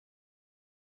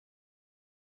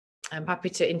I'm happy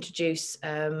to introduce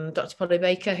Dr. Polly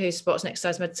Baker, who's sports and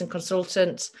exercise medicine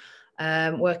consultant,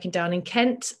 working down in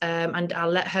Kent, and I'll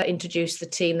let her introduce the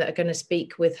team that are going to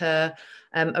speak with her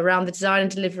around the design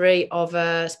and delivery of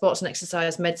a sports and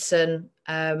exercise medicine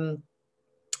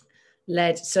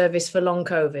led service for long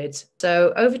COVID.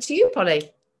 So over to you, Polly.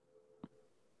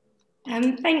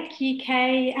 Thank you,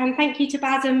 Kay, and thank you to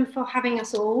BASM for having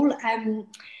us all.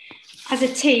 As a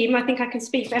team, I think I can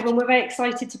speak for everyone. We're very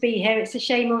excited to be here. It's a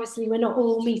shame, obviously, we're not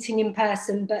all meeting in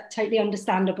person, but totally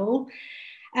understandable.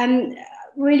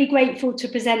 Really grateful to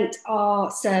present our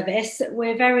service.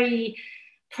 We're very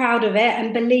proud of it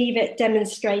and believe it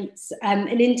demonstrates an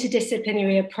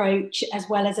interdisciplinary approach as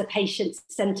well as a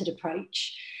patient-centred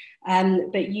approach.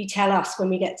 But you tell us when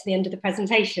we get to the end of the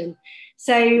presentation.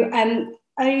 So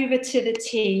over to the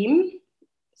team.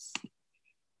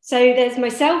 So there's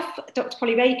myself, Dr.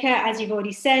 Polly Baker, as you've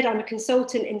already said. I'm a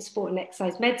consultant in sport and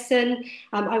exercise medicine.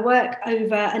 I work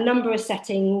over a number of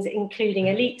settings, including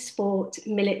elite sport,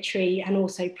 military, and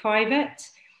also private.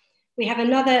 We have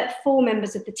another 4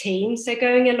 members of the team. So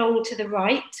going along to the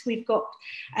right, we've got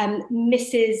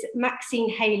Mrs.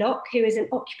 Maxine Haylock, who is an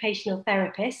occupational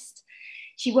therapist.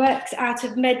 She works out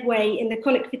of Medway in the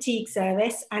chronic fatigue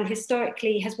service and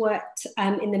historically has worked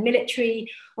in the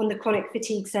military on the chronic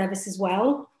fatigue service as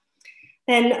well.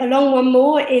 Then along one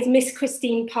more is Miss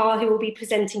Christine Parr, who will be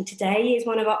presenting today, is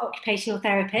one of our occupational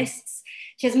therapists.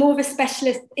 She has more of a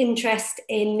specialist interest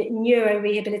in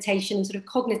neurorehabilitation and sort of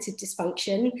cognitive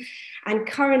dysfunction, and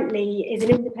currently is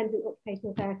an independent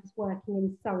occupational therapist working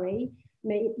in Surrey,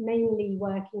 mainly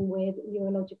working with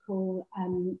neurological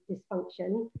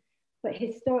dysfunction. But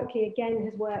historically, again,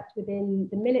 has worked within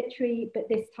the military, but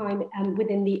this time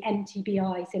within the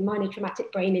MTBI, so minor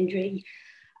traumatic brain injury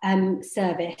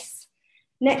service.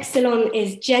 Next along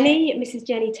is Jenny, Mrs.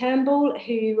 Jenny Turnbull,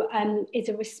 who is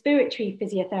a respiratory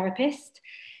physiotherapist.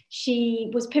 She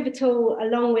was pivotal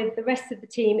along with the rest of the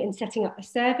team in setting up the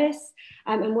service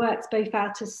and works both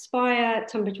out of Spire,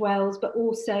 Tunbridge Wells, but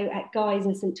also at Guy's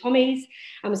and St Thomas',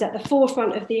 and was at the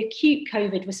forefront of the acute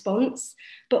COVID response,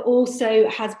 but also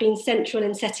has been central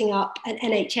in setting up an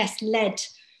NHS-led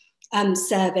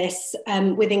service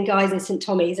within Guy's and St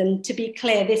Thomas'. And to be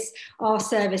clear, our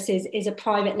service is a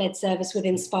private-led service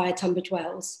within Spire, Tunbridge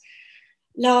Wells.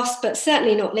 Last but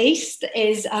certainly not least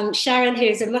is Sharon, who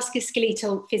is a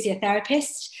musculoskeletal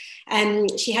physiotherapist.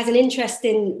 She has an interest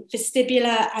in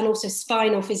vestibular and also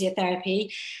spinal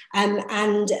physiotherapy,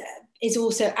 and is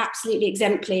also absolutely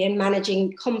exemplary in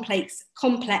managing complex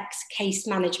case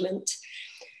management.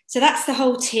 So that's the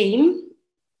whole team.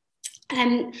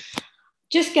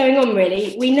 Just going on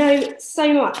really, we know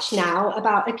so much now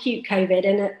about acute COVID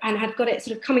and have got it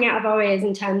sort of coming out of our ears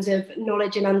in terms of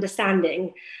knowledge and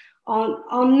understanding.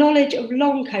 Our knowledge of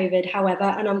long COVID, however,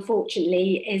 and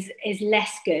unfortunately is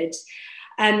less good.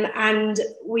 And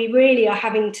we really are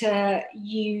having to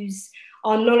use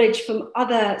our knowledge from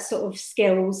other sort of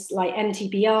skills like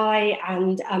MTBI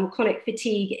and chronic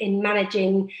fatigue in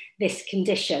managing this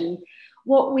condition.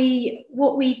 What we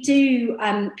do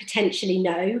potentially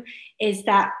know is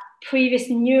that previous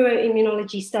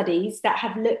neuroimmunology studies that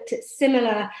have looked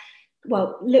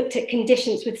at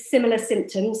conditions with similar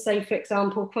symptoms, so for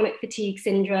example, chronic fatigue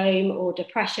syndrome or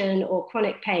depression or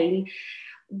chronic pain,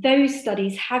 those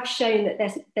studies have shown that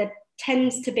there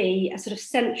tends to be a sort of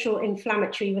central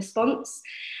inflammatory response,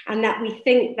 and that we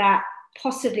think that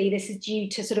possibly this is due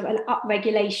to sort of an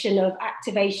upregulation of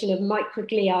activation of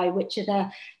microglia, which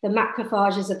are the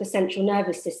macrophages of the central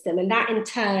nervous system. And that in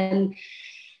turn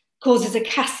causes a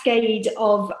cascade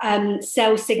of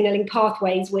cell signaling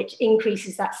pathways, which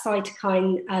increases that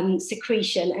cytokine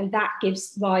secretion. And that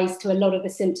gives rise to a lot of the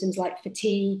symptoms like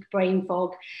fatigue, brain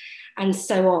fog, and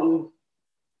so on.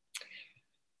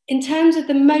 In terms of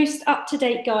the most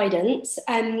up-to-date guidance,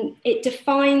 it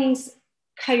defines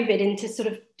COVID into sort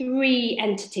of 3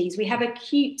 entities. We have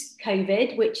acute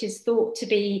COVID, which is thought to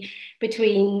be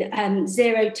between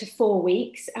 0 to 4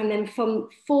 weeks, and then from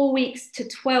 4 weeks to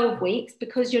 12 weeks,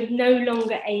 because you're no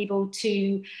longer able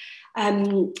to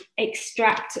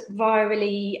extract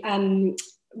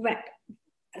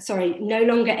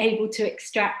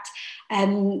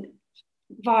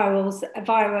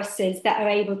viruses that are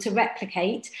able to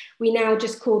replicate. We now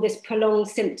just call this prolonged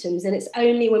symptoms, and it's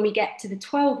only when we get to the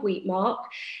 12-week mark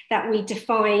that we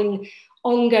define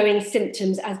ongoing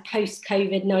symptoms as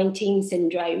post-COVID-19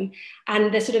 syndrome.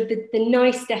 And the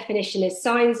nice definition is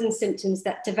signs and symptoms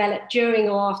that develop during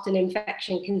or after an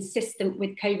infection consistent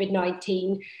with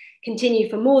COVID-19, continue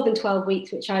for more than 12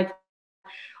 weeks, which I've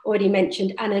already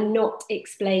mentioned, and are not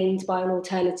explained by an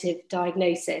alternative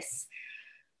diagnosis.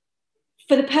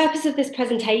 For the purpose of this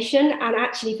presentation, and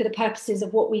actually for the purposes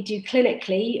of what we do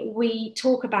clinically, we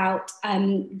talk about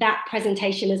that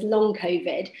presentation as long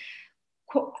COVID,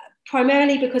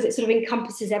 primarily because it sort of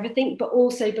encompasses everything, but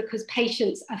also because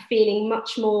patients are feeling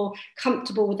much more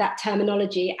comfortable with that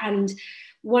terminology. And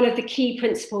one of the key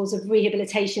principles of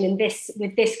rehabilitation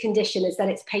with this condition is that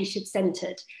it's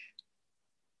patient-centered.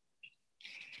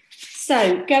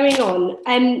 So going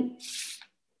on,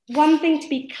 one thing to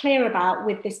be clear about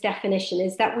with this definition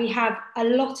is that we have a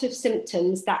lot of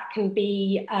symptoms that can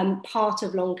be part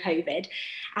of long COVID,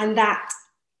 and that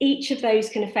each of those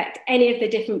can affect any of the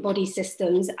different body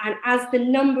systems. And as the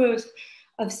number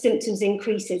of symptoms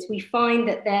increases, we find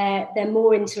that they're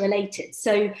more interrelated.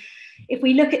 So if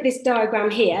we look at this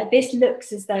diagram here, this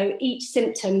looks as though each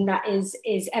symptom that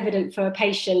is evident for a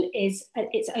patient is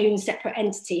its own separate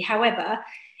entity. However,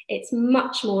 it's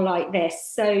much more like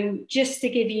this. So just to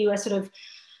give you a sort of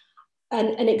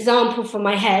an example from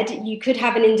my head, you could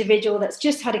have an individual that's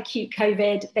just had acute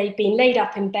COVID. They've been laid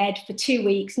up in bed for 2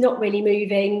 weeks, not really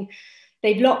moving.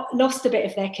 They've lost a bit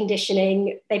of their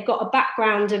conditioning. They've got a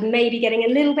background of maybe getting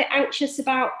a little bit anxious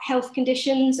about health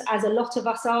conditions, as a lot of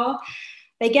us are.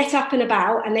 They get up and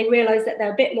about and they realise that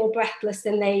they're a bit more breathless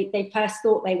than they first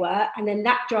thought they were. And then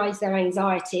that drives their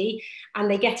anxiety,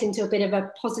 and they get into a bit of a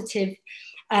positive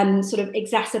sort of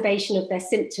exacerbation of their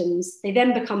symptoms. They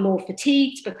then become more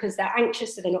fatigued because they're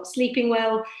anxious, so they're not sleeping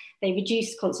well. They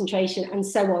reduce concentration and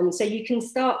so on. So you can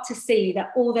start to see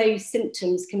that all those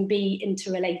symptoms can be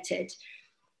interrelated.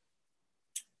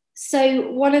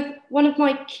 So one of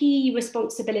my key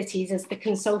responsibilities as the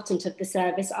consultant of the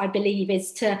service, I believe,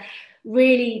 is to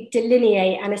really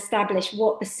delineate and establish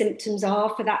what the symptoms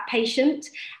are for that patient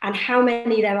and how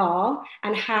many there are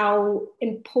and how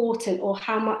important or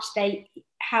how much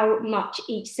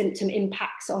each symptom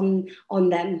impacts on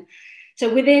them.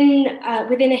 So within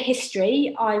a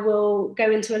history, I will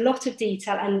go into a lot of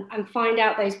detail and find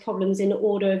out those problems in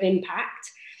order of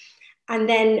impact. And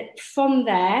then from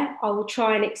there, I will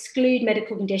try and exclude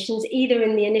medical conditions, either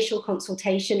in the initial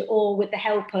consultation or with the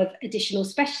help of additional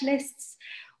specialists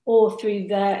or through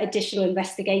the additional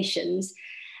investigations.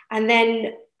 And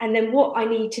then what I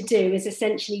need to do is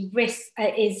essentially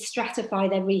stratify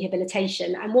their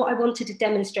rehabilitation. And what I wanted to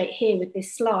demonstrate here with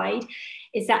this slide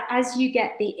is that as you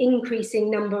get the increasing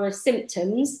number of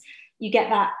symptoms, you get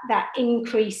that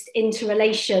increased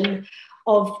interrelation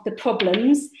of the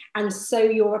problems. And so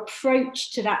your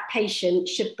approach to that patient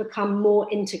should become more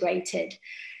integrated.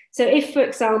 So if, for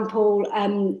example,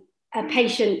 a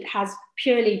patient has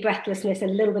purely breathlessness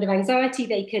and a little bit of anxiety,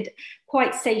 they could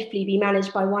quite safely be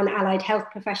managed by one allied health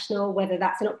professional, whether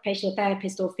that's an occupational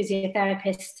therapist or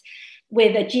physiotherapist,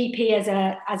 with a GP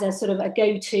as a sort of a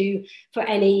go-to for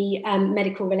any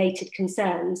medical related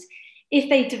concerns. If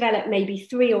they develop maybe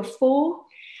 3 or 4,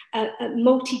 a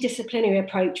multidisciplinary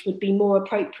approach would be more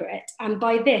appropriate. And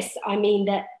by this, I mean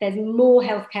that there's more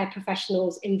healthcare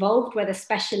professionals involved, whether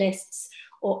specialists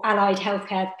or allied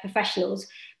healthcare professionals,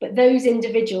 but those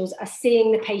individuals are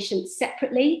seeing the patient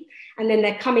separately, and then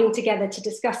they're coming together to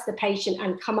discuss the patient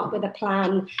and come up with a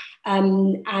plan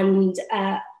and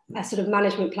a sort of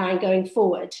management plan going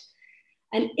forward.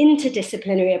 An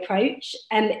interdisciplinary approach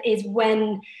is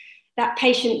when that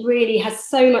patient really has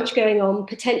so much going on,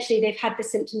 potentially they've had the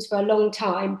symptoms for a long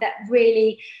time, that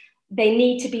really they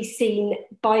need to be seen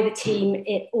by the team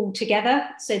all together.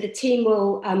 So the team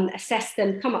will assess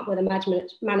them, come up with a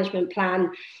management plan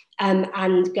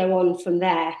and go on from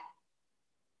there.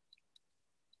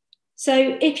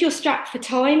 So if you're strapped for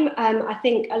time, I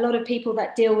think a lot of people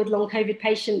that deal with long COVID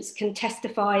patients can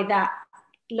testify that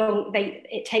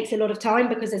it takes a lot of time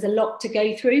because there's a lot to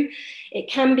go through. It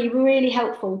can be really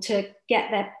helpful to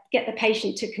get the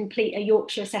patient to complete a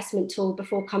Yorkshire assessment tool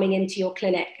before coming into your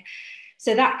clinic.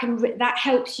 So that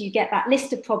helps you get that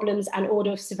list of problems and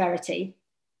order of severity.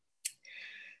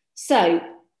 So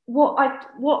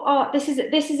this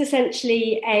is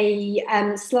essentially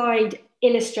a slide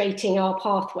illustrating our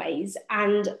pathways,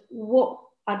 and what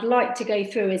I'd like to go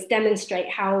through is demonstrate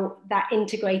how that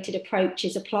integrated approach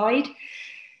is applied.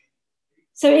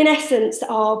 So in essence,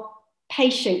 our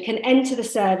patient can enter the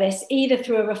service either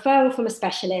through a referral from a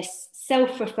specialist,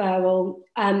 self-referral,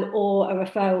 or a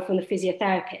referral from the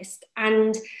physiotherapist.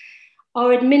 And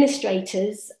our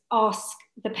administrators ask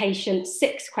the patient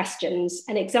 6 questions,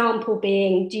 an example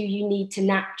being, do you need to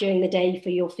nap during the day for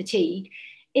your fatigue?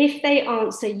 If they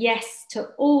answer yes to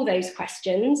all those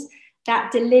questions,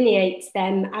 that delineates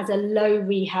them as a low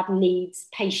rehab needs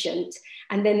patient.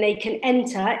 And then they can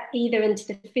enter either into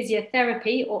the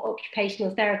physiotherapy or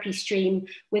occupational therapy stream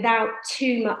without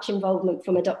too much involvement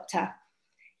from a doctor.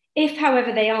 If,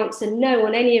 however, they answer no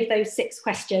on any of those 6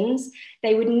 questions,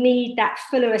 they would need that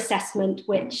fuller assessment,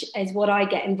 which is what I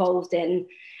get involved in.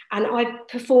 And I've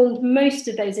performed most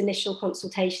of those initial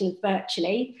consultations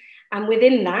virtually. And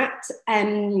within that,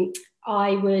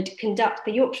 I would conduct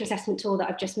the Yorkshire Assessment Tool that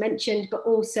I've just mentioned, but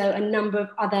also a number of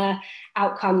other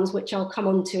outcomes, which I'll come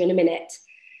on to in a minute.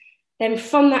 Then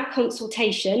from that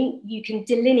consultation, you can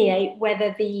delineate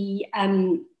whether the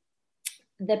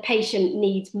patient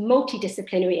needs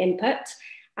multidisciplinary input.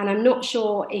 And I'm not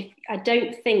sure if, I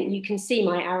don't think you can see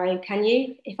my arrow, can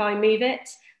you? If I move it,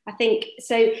 I think,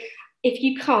 so if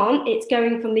you can't, it's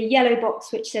going from the yellow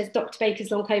box, which says Dr. Baker's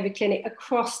Long COVID Clinic,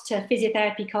 across to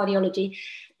physiotherapy, cardiology.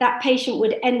 That patient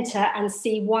would enter and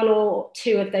see 1 or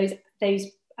 2 of those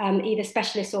either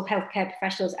specialists or healthcare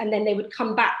professionals, and then they would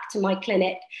come back to my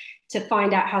clinic to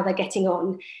find out how they're getting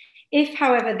on. If,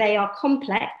 however, they are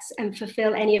complex and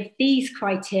fulfill any of these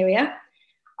criteria,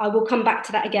 I will come back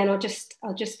to that again. I'll just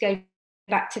go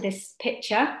back to this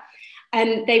picture.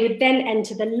 They would then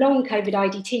enter the long COVID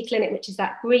IDT clinic, which is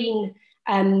that green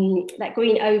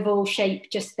oval shape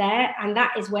just there. And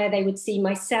that is where they would see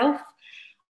myself,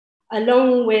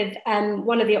 along with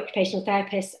one of the occupational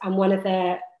therapists and one of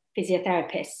the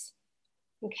physiotherapists.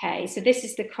 Okay, so this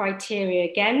is the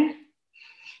criteria again.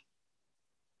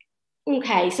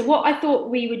 Okay, so what I thought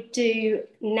we would do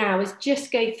now is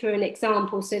just go through an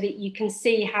example so that you can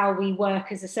see how we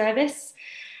work as a service.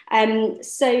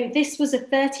 So this was a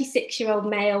 36-year-old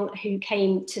male who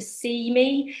came to see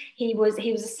me. He was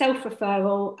a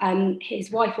self-referral. His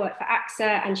wife worked for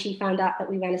AXA, and she found out that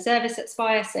we ran a service at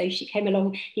Spire, so he came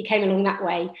along that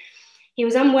way. He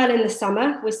was unwell in the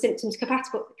summer with symptoms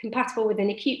compatible with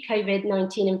an acute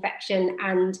COVID-19 infection,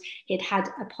 and he'd had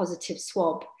a positive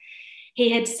swab. He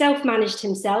had self-managed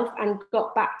himself and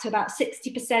got back to about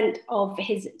 60% of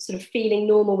his sort of feeling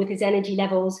normal with his energy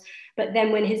levels. But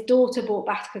then when his daughter brought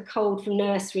back a cold from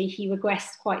nursery, he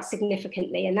regressed quite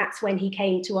significantly. And that's when he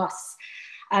came to us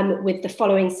with the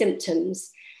following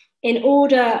symptoms. In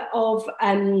order of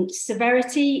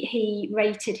severity, he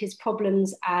rated his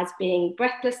problems as being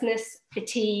breathlessness,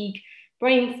 fatigue,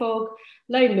 brain fog,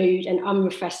 low mood, and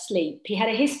unrefreshed sleep. He had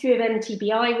a history of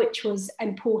MTBI, which was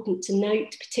important to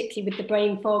note, particularly with the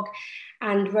brain fog,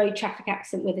 and road traffic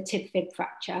accident with a tib-fib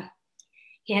fracture.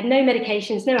 He had no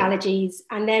medications, no allergies.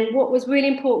 And then what was really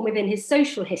important within his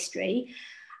social history,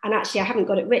 and actually I haven't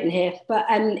got it written here, but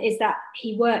is that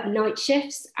he worked night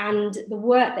shifts, and the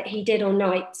work that he did on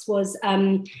nights was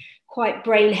quite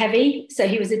brain heavy. So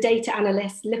he was a data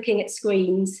analyst looking at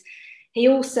screens. He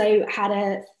also had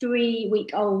a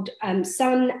 3-week-old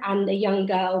son and a young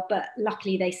girl, but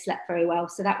luckily they slept very well.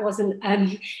 So that wasn't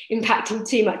impacting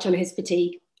too much on his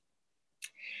fatigue.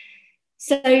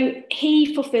 So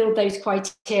he fulfilled those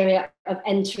criteria of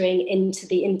entering into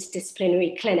the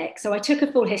interdisciplinary clinic. So I took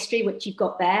a full history, which you've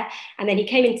got there, and then he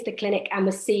came into the clinic and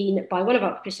was seen by one of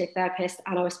our occupational therapists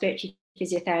and our respiratory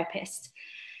physiotherapist.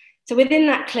 So within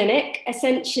that clinic,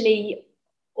 essentially,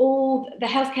 all the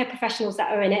healthcare professionals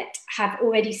that are in it have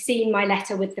already seen my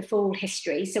letter with the full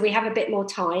history. So we have a bit more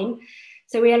time.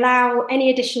 So we allow any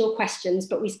additional questions,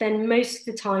 but we spend most of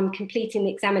the time completing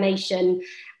the examination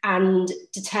and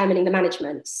determining the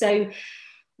management. So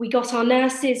we got our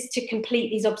nurses to complete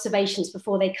these observations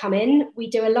before they come in. We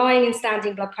do a lying and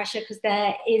standing blood pressure because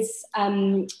there is,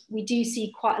 we do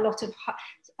see quite a lot of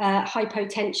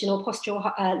hypotension or postural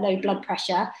low blood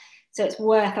pressure. So it's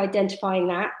worth identifying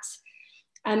that.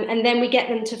 And then we get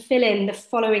them to fill in the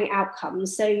following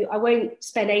outcomes. So I won't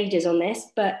spend ages on this,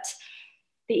 but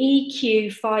the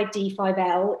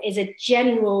EQ5D5L is a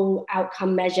general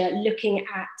outcome measure looking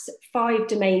at 5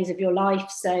 domains of your life.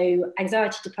 So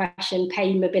anxiety, depression,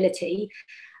 pain, mobility.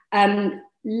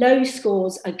 Low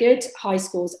scores are good, high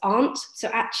scores aren't. So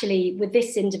actually with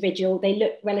this individual, they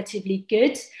look relatively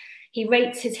good. He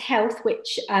rates his health,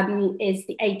 which is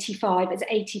the 85, as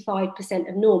 85%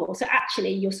 of normal. So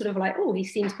actually you're sort of like, oh, he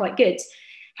seems quite good.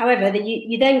 However,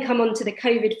 you then come on to the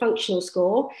COVID functional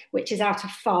score, which is out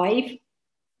of 5.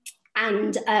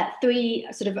 And 3,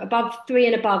 sort of above 3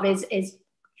 and above is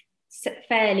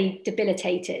fairly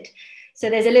debilitated. So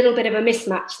there's a little bit of a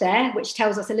mismatch there, which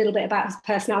tells us a little bit about his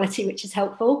personality, which is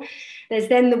helpful. There's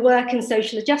then the work and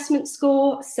social adjustment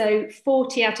score. So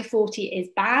 40 out of 40 is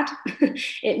bad.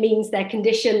 It means their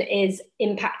condition is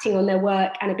impacting on their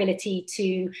work and ability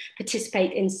to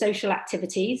participate in social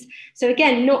activities. So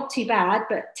again, not too bad,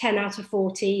 but 10 out of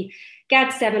 40.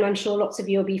 GAD-7, I'm sure lots of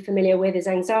you will be familiar with, is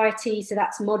anxiety. So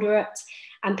that's moderate.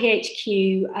 And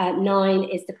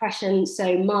PHQ-9 is depression,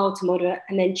 so mild to moderate.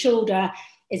 And then Childer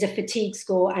is a fatigue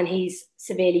score, and he's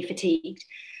severely fatigued.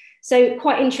 So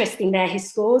quite interesting there, his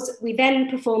scores. We then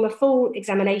perform a full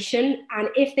examination, and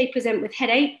if they present with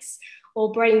headaches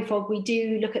or brain fog, we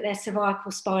do look at their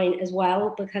cervical spine as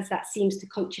well, because that seems to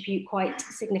contribute quite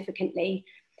significantly.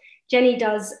 Jenny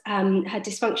does her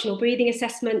dysfunctional breathing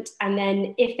assessment, and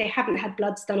then if they haven't had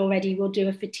bloods done already, we'll do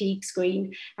a fatigue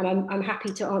screen. And I'm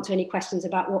happy to answer any questions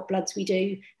about what bloods we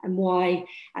do and why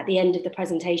at the end of the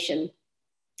presentation.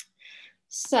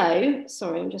 So,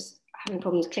 sorry, I'm just having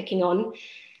problems clicking on.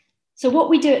 So what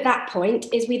we do at that point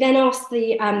is we then ask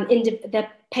the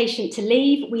patient to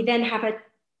leave. We then have a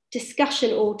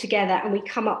discussion all together, and we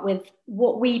come up with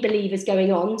what we believe is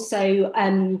going on. So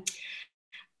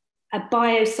a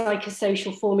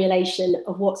biopsychosocial formulation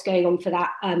of what's going on for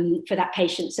that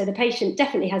patient. So the patient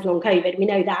definitely has long COVID, we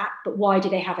know that, but why do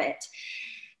they have it?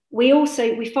 We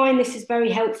find this is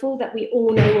very helpful, that we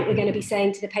all know what we're going to be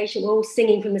saying to the patient. We're all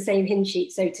singing from the same hymn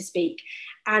sheet, so to speak.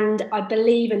 And I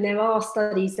believe, and there are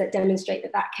studies that demonstrate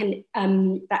that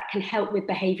can help with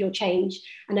behavioural change.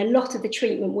 And a lot of the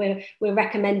treatment we're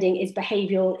recommending is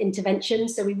behavioural intervention.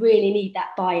 So we really need that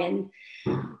buy-in.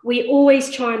 We always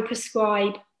try and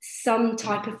prescribe some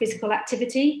type of physical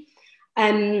activity.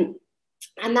 And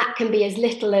that can be as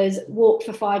little as walk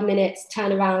for 5 minutes,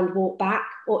 turn around, walk back,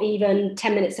 or even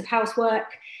 10 minutes of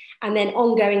housework. And then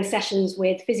ongoing sessions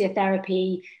with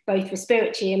physiotherapy, both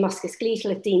respiratory and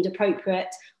musculoskeletal if deemed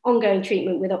appropriate, ongoing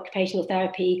treatment with occupational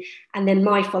therapy, and then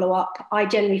my follow-up. I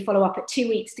generally follow up at 2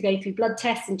 weeks to go through blood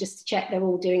tests and just to check they're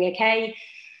all doing okay.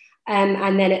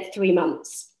 And then at 3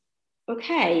 months.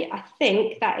 Okay, I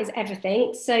think that is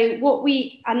everything. So what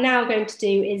we are now going to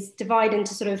do is divide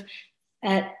into sort of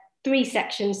 3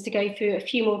 sections to go through a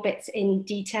few more bits in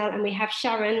detail. And we have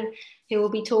Sharon, who will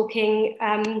be talking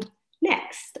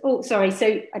next. Oh, sorry,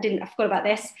 so I forgot about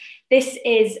this. This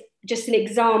is just an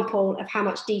example of how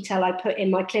much detail I put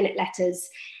in my clinic letters.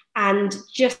 And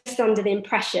just under the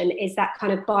impression is that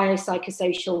kind of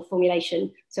biopsychosocial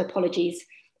formulation. So apologies,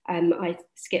 I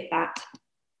skipped that.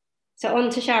 So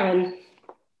on to Sharon.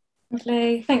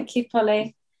 Lovely, thank you,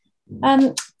 Polly.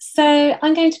 So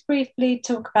I'm going to briefly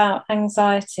talk about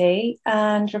anxiety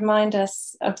and remind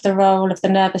us of the role of the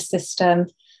nervous system.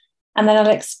 And then I'll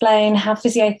explain how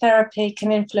physiotherapy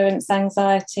can influence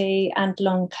anxiety and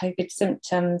long COVID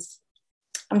symptoms.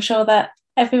 I'm sure that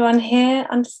everyone here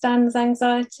understands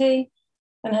anxiety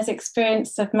and has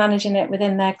experience of managing it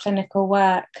within their clinical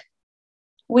work.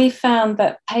 We found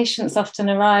that patients often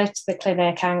arrive to the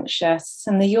clinic anxious,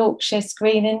 and the Yorkshire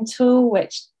screening tool,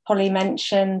 which Polly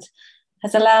mentioned,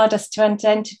 has allowed us to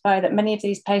identify that many of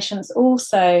these patients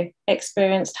also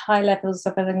experienced high levels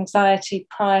of anxiety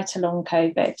prior to long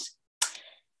COVID.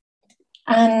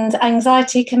 And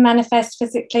anxiety can manifest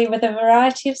physically with a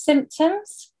variety of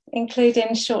symptoms,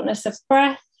 including shortness of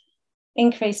breath,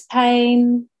 increased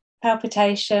pain,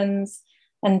 palpitations,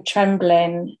 and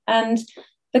trembling. And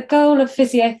the goal of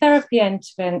physiotherapy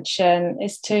intervention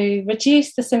is to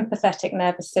reduce the sympathetic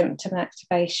nervous symptom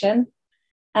activation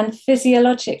and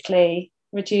physiologically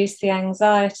reduce the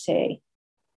anxiety.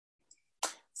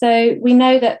 So we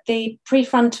know that the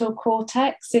prefrontal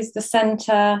cortex is the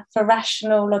centre for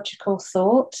rational, logical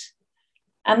thought,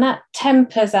 and that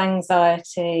tempers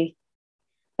anxiety.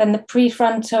 Then the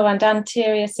prefrontal and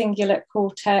anterior cingulate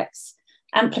cortex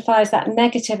amplifies that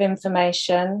negative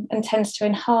information and tends to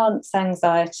enhance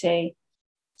anxiety.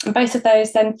 And both of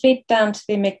those then feed down to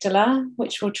the amygdala,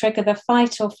 which will trigger the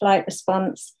fight or flight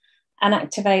response and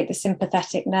activate the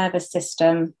sympathetic nervous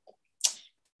system.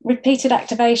 Repeated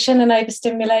activation and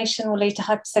overstimulation will lead to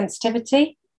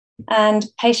hypersensitivity, and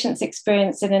patients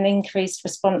experiencing an increased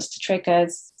response to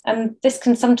triggers. And this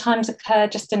can sometimes occur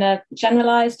just in a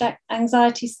generalised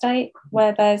anxiety state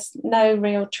where there's no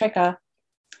real trigger.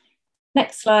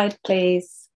 Next slide,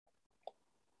 please.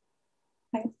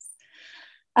 Thanks.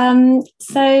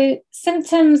 So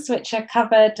symptoms which are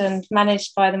covered and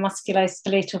managed by the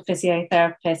musculoskeletal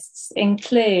physiotherapists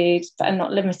include, but are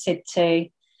not limited to,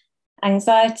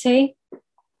 anxiety,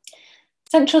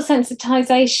 central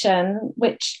sensitization,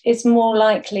 which is more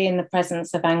likely in the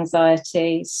presence of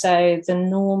anxiety. So the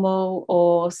normal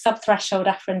or subthreshold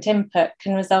afferent input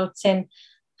can result in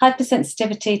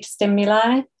hypersensitivity to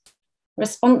stimuli,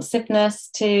 responsiveness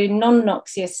to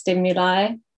non-noxious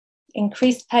stimuli,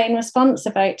 increased pain response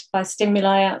evoked by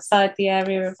stimuli outside the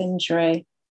area of injury.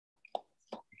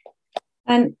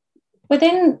 And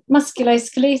within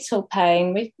musculoskeletal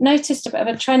pain, we've noticed a bit of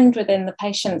a trend within the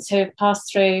patients who have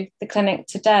passed through the clinic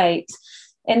to date,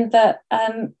 in that,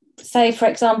 say, for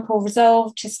example,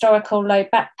 resolved historical low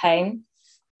back pain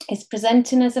is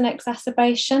presenting as an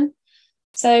exacerbation.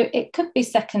 So it could be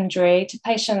secondary to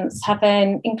patients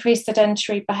having increased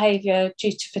sedentary behaviour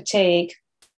due to fatigue.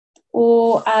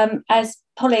 or as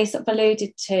Polly sort of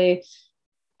alluded to,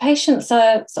 patients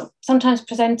are sort of sometimes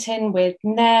presenting with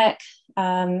neck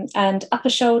and upper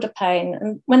shoulder pain.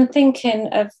 And when thinking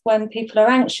of when people are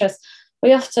anxious,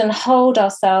 we often hold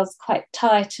ourselves quite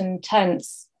tight and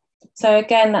tense. So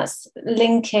again, that's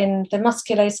linking the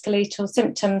musculoskeletal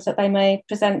symptoms that they may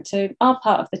present to our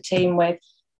part of the team with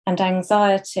and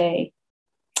anxiety.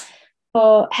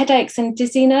 For headaches and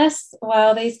dizziness,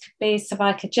 well, these could be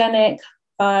cervicogenic,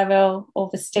 viral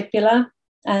or vestibular.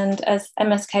 And as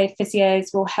MSK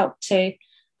physios will help to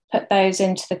put those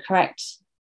into the correct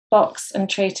box and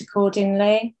treat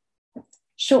accordingly.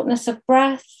 Shortness of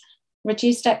breath,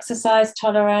 reduced exercise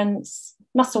tolerance,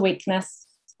 muscle weakness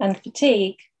and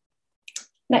fatigue.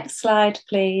 Next slide,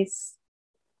 please.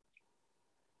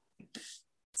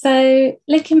 So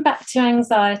linking back to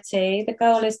anxiety, the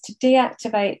goal is to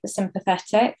deactivate the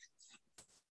sympathetic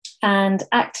and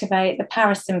activate the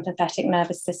parasympathetic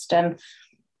nervous system,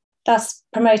 thus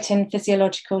promoting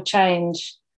physiological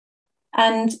change.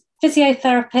 And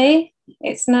physiotherapy,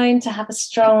 it's known to have a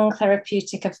strong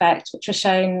therapeutic effect, which was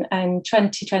shown in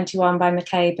 2021 by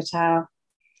McCabe et al.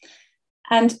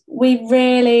 And we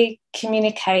really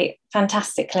communicate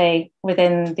fantastically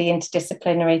within the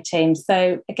interdisciplinary team.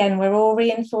 So again, we're all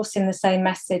reinforcing the same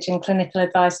message and clinical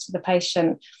advice to the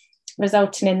patient,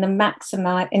 resulting in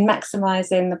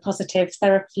maximising the positive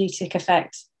therapeutic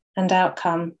effect and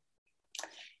outcome.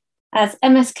 As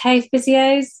MSK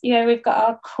physios, we've got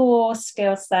our core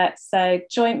skill sets, so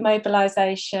joint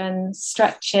mobilisation,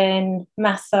 stretching,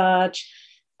 massage,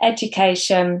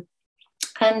 education.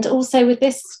 And also with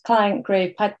this client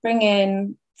group, I'd bring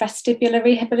in vestibular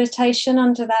rehabilitation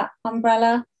under that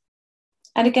umbrella.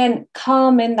 And again,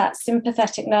 calming that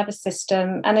sympathetic nervous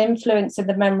system and influencing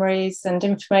the memories and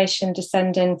information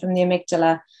descending from the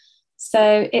amygdala.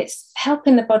 So it's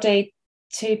helping the body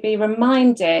to be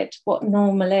reminded what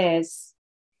normal is.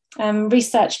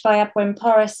 Research by Abwin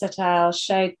Porras et al.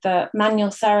 Showed that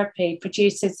manual therapy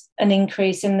produces an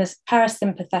increase in the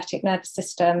parasympathetic nervous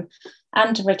system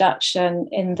and a reduction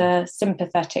in the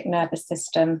sympathetic nervous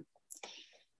system.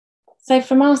 So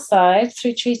from our side,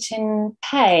 through treating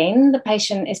pain, the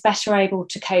patient is better able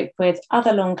to cope with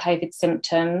other long COVID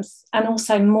symptoms and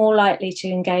also more likely to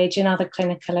engage in other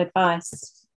clinical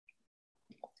advice.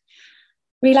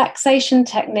 Relaxation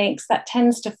techniques, that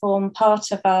tends to form part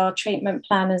of our treatment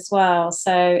plan as well.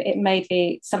 So it may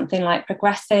be something like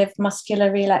progressive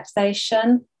muscular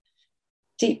relaxation,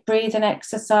 deep breathing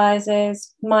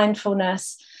exercises,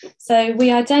 mindfulness. So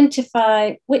we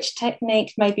identify which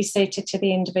technique may be suited to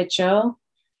the individual.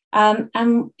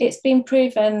 And it's been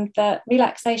proven that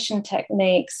relaxation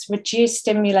techniques reduce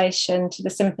stimulation to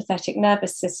the sympathetic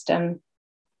nervous system.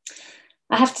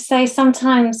 I have to say,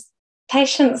 sometimes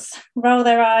patients roll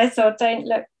their eyes or don't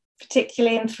look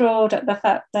particularly enthralled at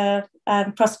the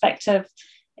prospect of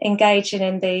engaging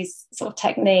in these sort of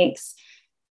techniques.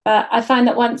 But I find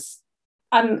that once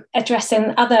I'm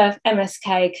addressing other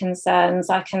MSK concerns,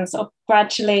 I can sort of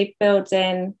gradually build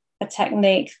in a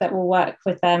technique that will work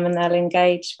with them and they'll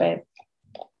engage with.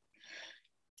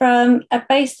 From a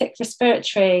basic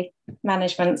respiratory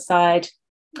management side,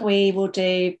 we will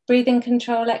do breathing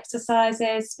control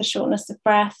exercises for shortness of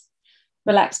breath,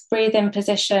 relaxed breathing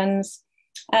positions.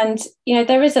 And,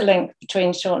 there is a link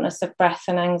between shortness of breath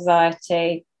and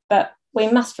anxiety, but we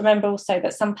must remember also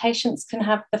that some patients can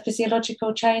have the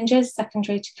physiological changes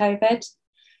secondary to COVID.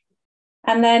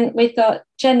 And then we've got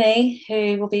Jenny,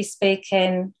 who will be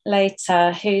speaking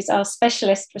later, who's our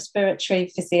specialist respiratory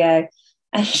physio.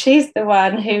 And she's the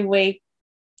one who we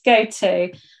go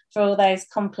to for all those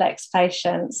complex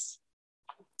patients.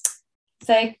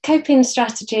 So coping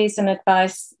strategies and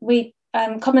advice, we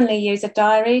commonly use a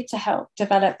diary to help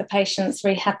develop the patient's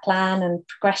rehab plan and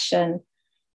progression.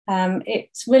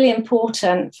 It's really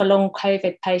important for long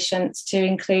COVID patients to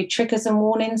include triggers and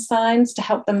warning signs to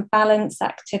help them balance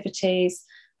activities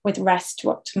with rest to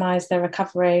optimise their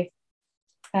recovery.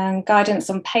 Guidance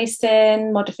on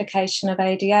pacing, modification of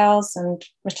ADLs and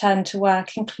return to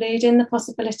work, including the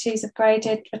possibilities of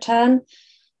graded return.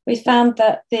 We found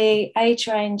that the age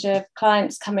range of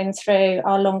clients coming through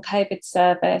our long COVID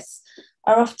service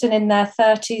are often in their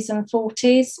 30s and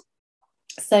 40s.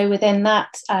 So within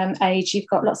that age, you've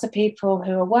got lots of people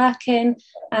who are working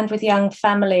and with young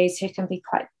families who can be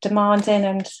quite demanding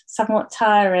and somewhat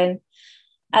tiring.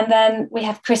 And then we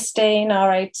have Christine,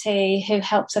 our OT, who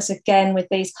helps us again with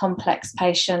these complex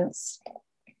patients.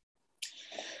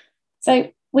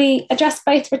 So we address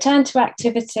both return to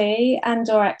activity and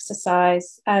or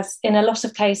exercise, as in a lot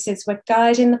of cases, we're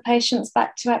guiding the patients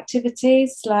back to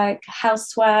activities like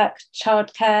housework,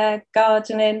 childcare,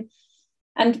 gardening.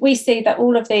 And we see that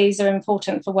all of these are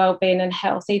important for wellbeing and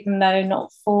health, even though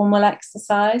not formal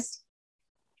exercise.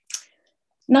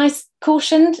 NICE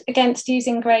cautioned against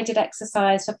using graded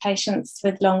exercise for patients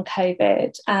with long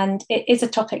COVID, and it is a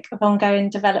topic of ongoing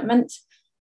development.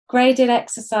 Graded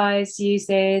exercise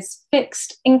uses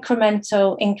fixed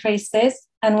incremental increases,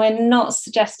 and we're not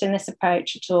suggesting this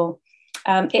approach at all.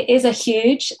 It is a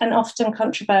huge and often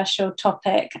controversial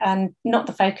topic and not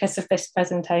the focus of this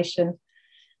presentation.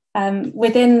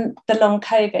 Within the long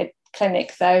COVID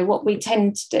clinic, though, what we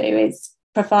tend to do is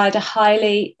provide a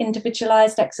highly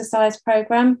individualised exercise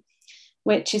programme,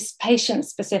 which is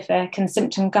patient-specific and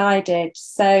symptom-guided.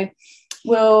 So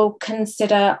we'll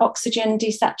consider oxygen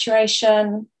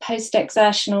desaturation,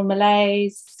 post-exertional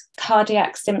malaise,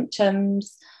 cardiac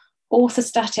symptoms,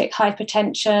 orthostatic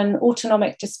hypertension,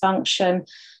 autonomic dysfunction.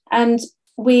 And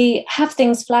we have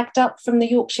things flagged up from the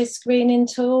Yorkshire screening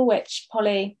tool, which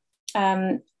Polly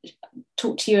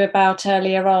talked to you about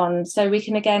earlier on. So we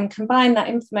can again combine that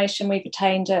information we've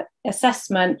attained at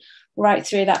assessment right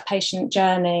through that patient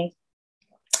journey.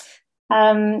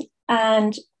 And,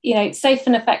 you know, safe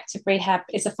and effective rehab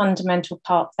is a fundamental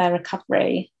part of their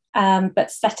recovery,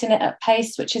 but setting it at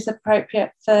pace, which is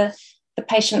appropriate for the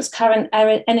patient's current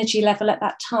energy level at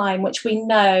that time, which we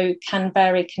know can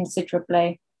vary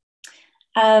considerably.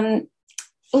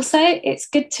 Also, it's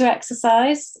good to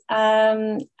exercise.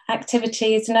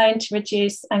 Activity is known to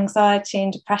reduce anxiety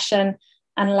and depression,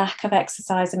 and lack of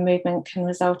exercise and movement can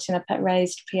result in a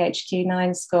raised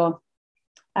PHQ-9 score.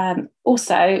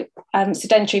 Also,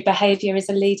 sedentary behaviour is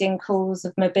a leading cause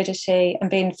of morbidity, and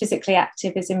being physically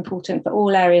active is important for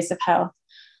all areas of health,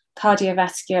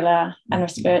 cardiovascular and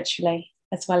respiratory,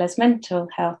 as well as mental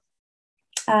health.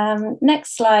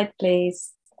 Next slide,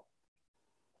 please.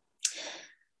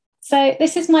 So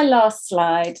this is my last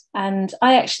slide, and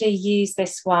I actually use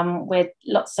this one with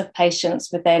lots of patients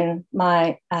within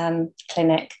my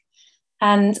clinic.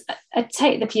 And I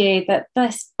take the view that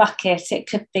this bucket, it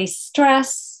could be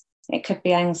stress, it could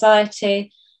be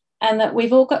anxiety, and that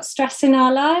we've all got stress in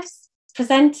our lives.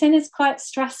 Presenting is quite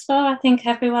stressful, I think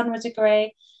everyone would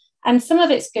agree. And some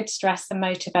of it's good stress and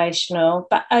motivational,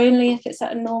 but only if it's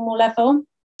at a normal level.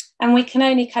 And we can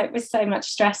only cope with so much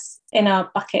stress in our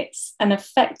buckets, and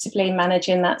effectively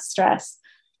managing that stress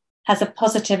has a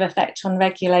positive effect on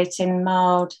regulating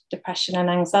mild depression and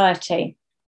anxiety.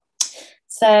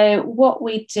 So what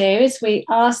we do is we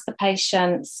ask the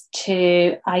patients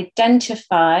to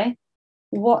identify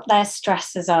what their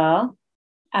stresses are,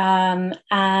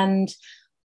 and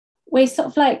we sort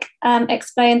of like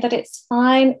explain that it's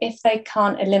fine if they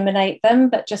can't eliminate them,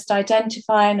 but just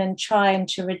identifying and trying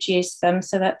to reduce them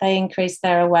so that they increase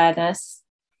their awareness.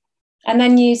 And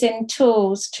then using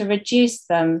tools to reduce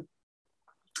them.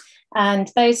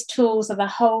 And those tools are the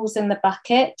holes in the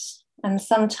bucket. And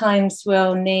sometimes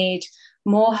we'll need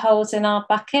more holes in our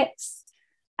buckets,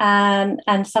 and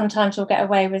sometimes we'll get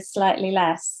away with slightly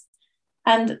less.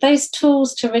 And those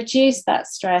tools to reduce that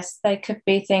stress, they could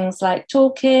be things like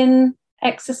talking,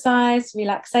 exercise,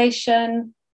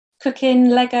 relaxation, cooking,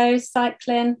 Lego,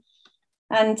 cycling.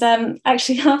 And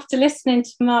actually, after listening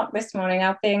to Mark this morning,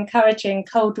 I'll be encouraging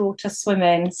cold water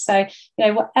swimming. So, you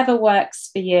know, whatever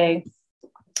works for you.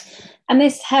 And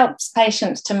this helps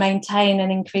patients to maintain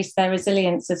and increase their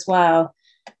resilience as well.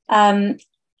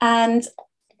 And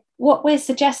what we're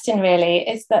suggesting really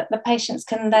is that the patients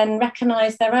can then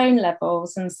recognise their own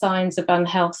levels and signs of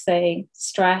unhealthy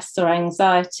stress or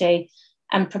anxiety,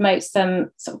 and promotes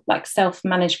them sort of like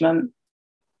self-management.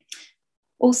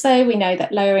 Also, we know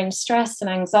that lowering stress and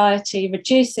anxiety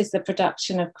reduces the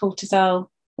production of cortisol,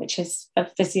 which is a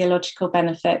physiological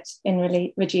benefit in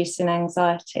really reducing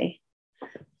anxiety.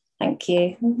 Thank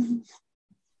you.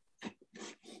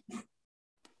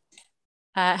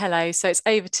 Hello, so it's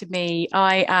over to me.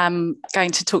 I am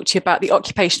going to talk to you about the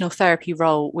occupational therapy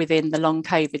role within the long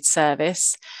COVID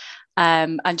service.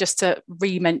 And just to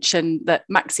re-mention that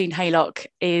Maxine Haylock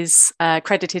is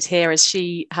credited here as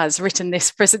she has written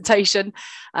this presentation,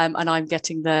 and I'm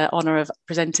getting the honour of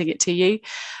presenting it to you.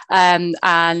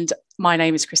 And my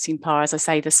name is Christine Parr, as I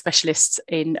say, the specialist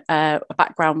in a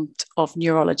background of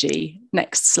neurology.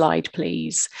 Next slide,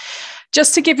 please.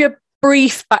 Just to give you a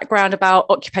brief background about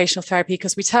occupational therapy,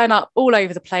 because we turn up all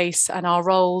over the place and our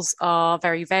roles are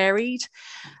very varied.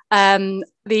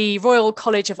 The Royal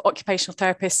College of Occupational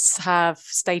Therapists have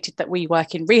stated that we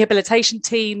work in rehabilitation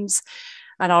teams,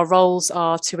 and our roles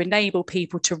are to enable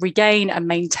people to regain and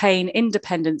maintain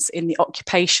independence in the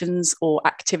occupations or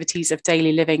activities of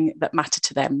daily living that matter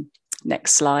to them.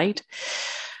 Next slide.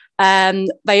 They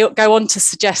go on to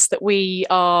suggest that we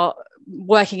are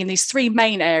working in these three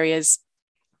main areas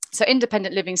So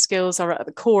independent living skills are at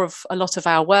the core of a lot of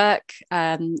our work.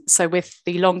 So with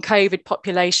the long COVID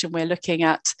population, we're looking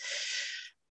at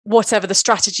whatever the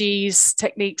strategies,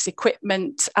 techniques,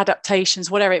 equipment, adaptations,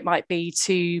 whatever it might be,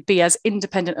 to be as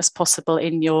independent as possible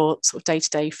in your sort of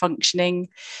day-to-day functioning.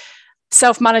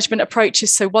 Self-management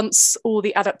approaches. So once all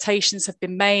the adaptations have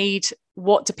been made,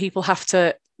 what do people have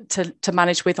to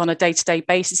manage with on a day-to-day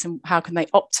basis, and how can they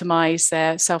optimize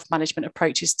their self-management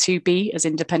approaches to be as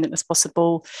independent as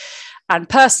possible? And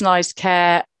personalized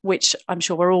care, which I'm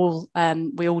sure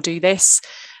we all do this.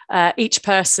 Each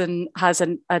person has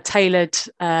a tailored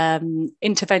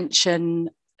intervention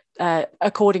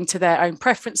according to their own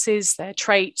preferences, their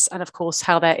traits, and of course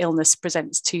how their illness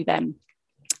presents to them.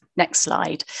 Next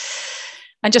slide.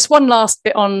 And just one last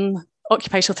bit on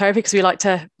occupational therapy, because we like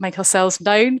to make ourselves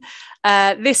known.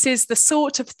 This is the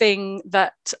sort of thing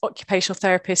that occupational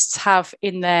therapists have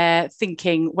in their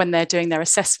thinking when they're doing their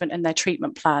assessment and their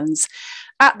treatment plans.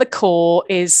 At the core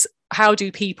is, how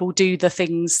do people do the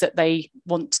things that they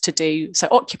want to do? So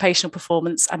occupational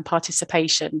performance and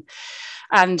participation.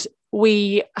 And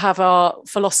we have our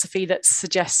philosophy that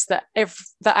suggests that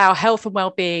that our health and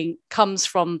well-being comes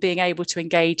from being able to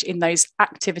engage in those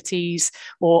activities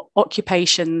or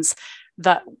occupations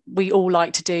that we all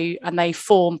like to do, and they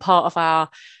form part of our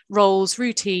roles,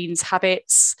 routines,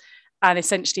 habits, and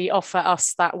essentially offer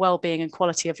us that well-being and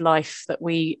quality of life that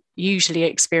we usually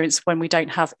experience when we don't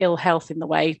have ill health in the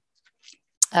way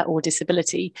or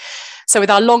disability. So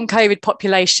with our long COVID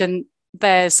population,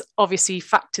 there's obviously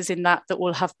factors in that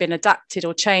will have been adapted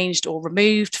or changed or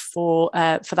removed for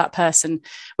that person,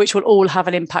 which will all have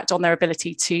an impact on their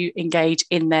ability to engage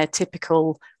in their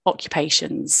typical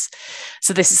occupations.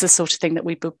 So this is the sort of thing that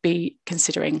we would be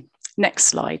considering. Next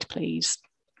slide, please.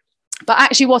 But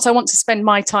actually what I want to spend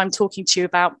my time talking to you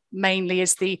about mainly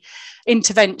is the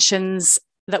interventions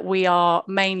that we are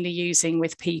mainly using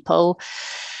with people.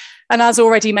 And as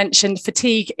already mentioned,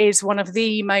 fatigue is one of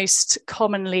the most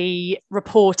commonly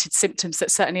reported symptoms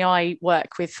that certainly I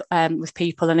work with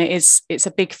people, and it's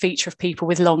a big feature of people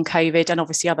with long COVID and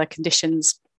obviously other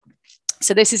conditions.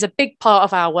 So this is a big part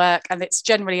of our work, and it's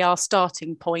generally our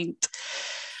starting point.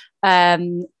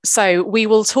 So we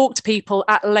will talk to people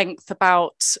at length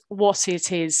about what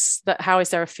it is, how is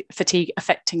their fatigue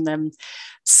affecting them.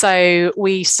 So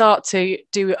we start to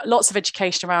do lots of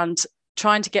education around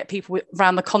trying to get people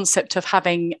around the concept of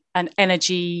having an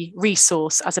energy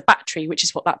resource as a battery, which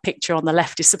is what that picture on the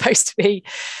left is supposed to be.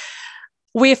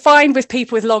 We find with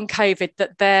people with long COVID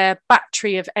that their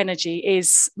battery of energy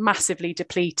is massively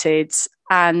depleted,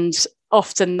 and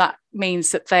often that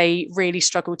means that they really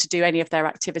struggle to do any of their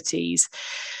activities.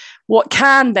 What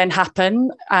can then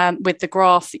happen with the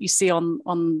graph that you see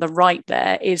on the right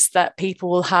there is that people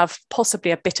will have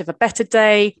possibly a bit of a better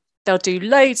day. They'll do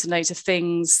loads and loads of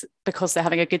things because they're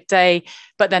having a good day,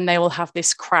 but then they will have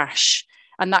this crash.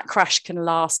 And that crash can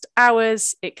last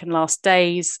hours, it can last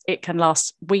days, it can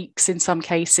last weeks in some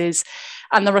cases.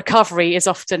 And the recovery is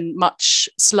often much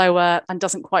slower and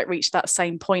doesn't quite reach that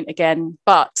same point again,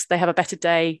 but they have a better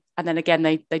day. And then again,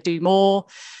 they do more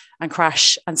and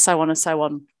crash, and so on and so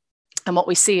on. And what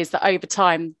we see is that over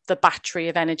time, the battery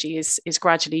of energy is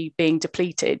gradually being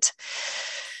depleted.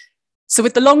 So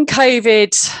with the long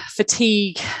COVID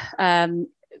fatigue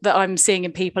that I'm seeing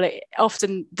in people,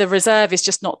 often the reserve is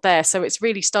just not there. So it's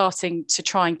really starting to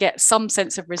try and get some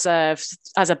sense of reserve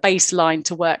as a baseline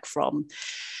to work from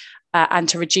and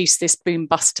to reduce this boom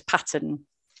bust pattern.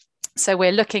 So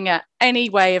we're looking at any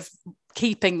way of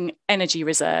keeping energy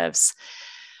reserves.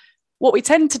 What we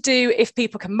tend to do, if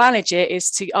people can manage it,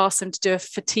 is to ask them to do a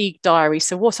fatigue diary.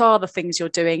 So what are the things you're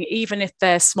doing, even if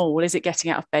they're small? Is it getting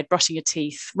out of bed, brushing your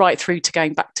teeth, right through to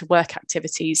going back to work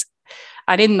activities?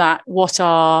 And in that, what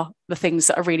are the things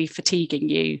that are really fatiguing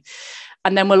you?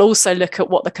 And then we'll also look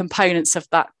at what the components of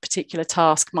that particular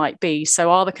task might be. So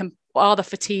are the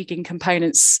fatiguing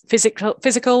components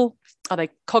physical? Are they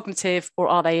cognitive, or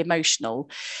are they emotional?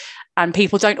 And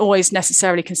people don't always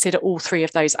necessarily consider all three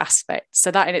of those aspects. So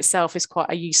that in itself is quite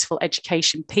a useful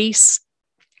education piece.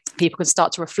 People can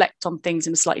start to reflect on things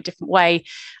in a slightly different way,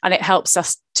 and it helps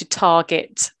us to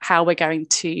target how we're going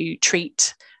to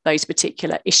treat those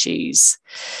particular issues.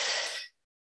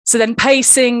 So then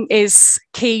pacing is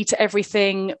key to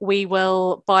everything. We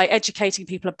will, by educating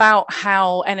people about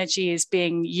how energy is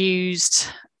being used,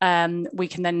 we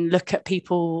can then look at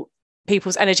people's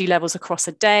energy levels across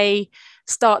a day,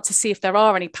 start to see if there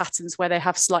are any patterns where they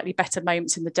have slightly better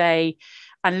moments in the day,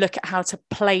 and look at how to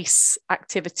place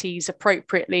activities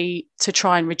appropriately to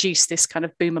try and reduce this kind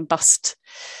of boom and bust.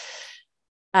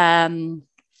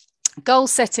 Goal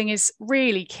setting is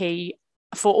really key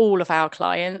for all of our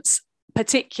clients.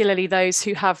 particularly those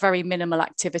who have very minimal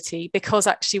activity, because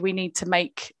actually we need to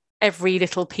make every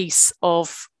little piece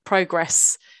of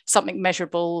progress something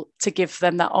measurable to give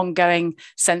them that ongoing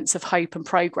sense of hope and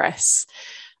progress.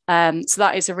 So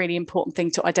that is a really important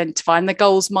thing to identify, and the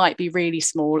goals might be really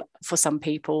small for some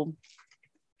people.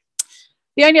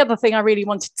 The only other thing I really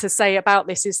wanted to say about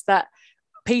this is that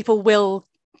people will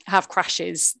have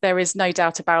crashes. There is no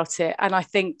doubt about it. And I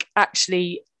think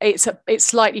actually it's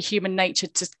slightly human nature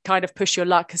to kind of push your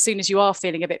luck. As soon as you are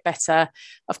feeling a bit better,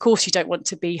 of course you don't want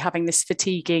to be having this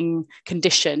fatiguing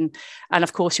condition, and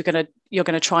of course you're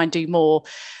going to try and do more.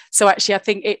 So actually I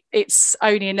think it's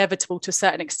only inevitable to a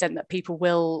certain extent that people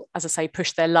will, as I say,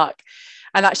 push their luck.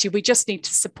 And actually we just need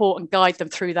to support and guide them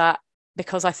through that,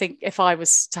 because I think if I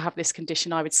was to have this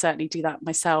condition, I would certainly do that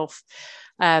myself.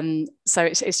 So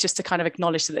it's just to kind of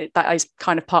acknowledge that is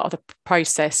kind of part of the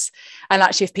process. And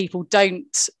actually, if people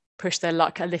don't push their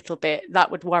luck a little bit,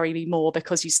 that would worry me more,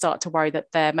 because you start to worry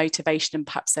that their motivation and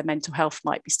perhaps their mental health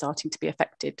might be starting to be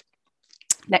affected.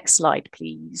 Next slide,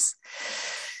 please.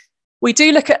 We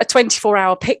do look at a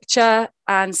 24-hour picture,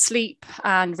 and sleep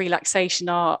and relaxation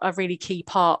are a really key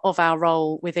part of our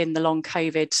role within the long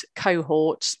COVID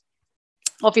cohort.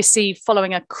 Obviously,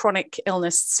 following a chronic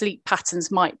illness, sleep patterns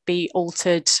might be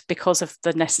altered because of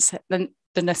the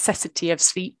necessity of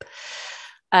sleep.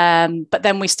 But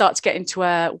then we start to get into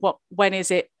when is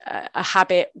it a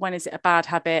habit, when is it a bad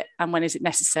habit, and when is it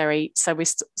necessary? So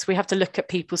we have to look at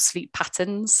people's sleep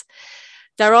patterns.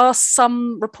 There are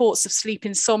some reports of sleep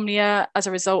insomnia as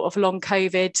a result of long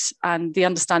COVID, and the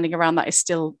understanding around that is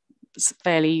still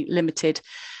fairly limited.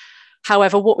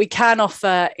 However, what we can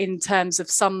offer in terms of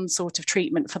some sort of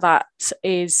treatment for that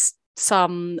is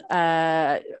some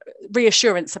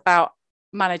reassurance about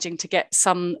managing to get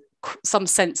some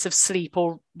sense of sleep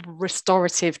or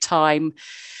restorative time.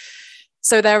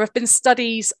 So there have been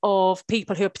studies of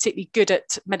people who are particularly good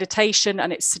at meditation,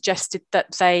 and it's suggested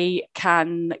that they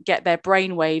can get their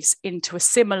brain waves into a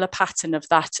similar pattern of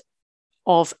that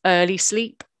of early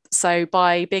sleep. So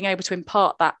by being able to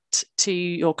impart that to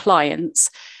your clients,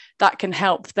 that can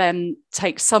help them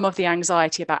take some of the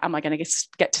anxiety about, am I going to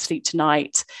get to sleep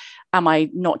tonight? Am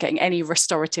I not getting any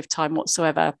restorative time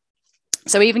whatsoever?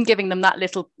 So even giving them that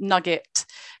little nugget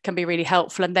can be really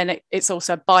helpful. And then it's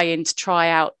also a buy-in to try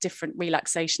out different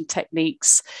relaxation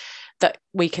techniques that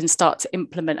we can start to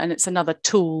implement. And it's another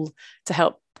tool to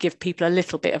help give people a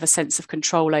little bit of a sense of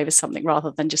control over something, rather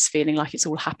than just feeling like it's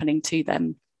all happening to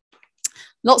them.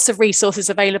 Lots of resources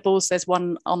available. So there's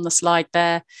one on the slide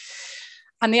there.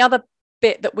 And the other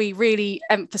bit that we really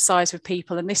emphasize with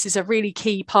people, and this is a really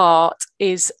key part,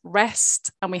 is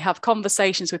rest. And we have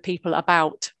conversations with people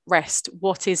about rest.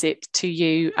 What is it to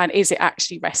you? And is it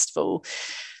actually restful?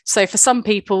 So for some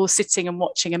people, sitting and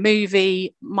watching a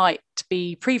movie might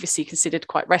be previously considered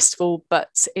quite restful,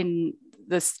 but in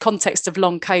the context of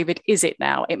long COVID, is it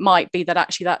now? It might be that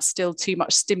actually that's still too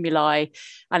much stimuli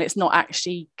and it's not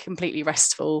actually completely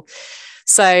restful.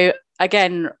 So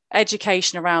again,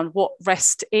 education around what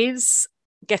rest is,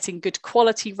 getting good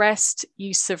quality rest,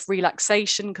 use of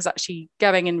relaxation, because actually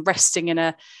going and resting in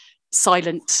a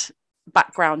silent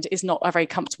background is not a very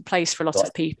comfortable place for a lot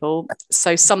of people.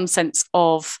 So some sense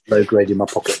of low grade in my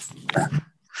pocket.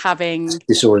 Having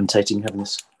disorientating, having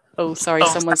this. Oh, sorry,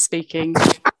 someone's speaking.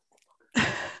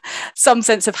 Some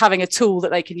sense of having a tool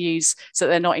that they can use so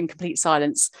that they're not in complete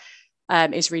silence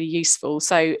is really useful.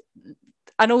 So,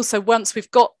 and also once we've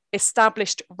got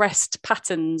established rest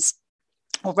patterns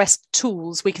or rest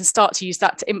tools, we can start to use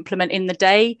that to implement in the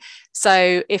day.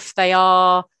 So if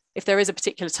there is a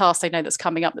particular task they know that's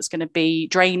coming up that's going to be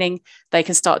draining, they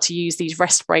can start to use these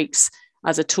rest breaks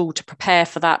as a tool to prepare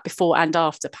for that before and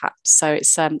after, perhaps. So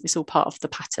it's all part of the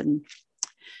pattern.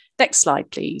 Next slide,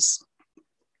 please.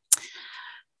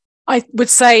 I would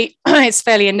say it's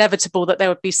fairly inevitable that there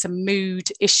would be some mood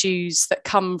issues that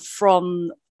come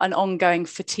from an ongoing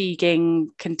fatiguing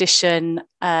condition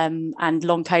and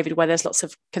long COVID, where there's lots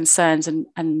of concerns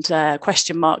and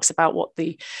question marks about what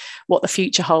the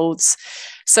future holds.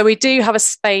 So we do have a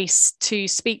space to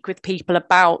speak with people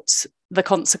about the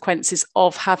consequences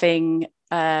of having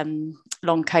long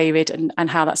COVID and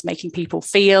how that's making people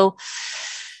feel.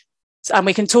 And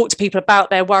we can talk to people about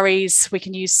their worries. We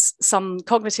can use some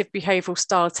cognitive behavioural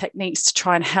style techniques to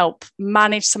try and help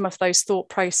manage some of those thought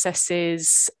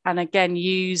processes. And again,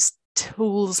 use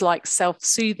tools like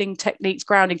self-soothing techniques,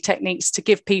 grounding techniques, to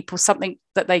give people something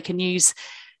that they can use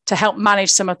to help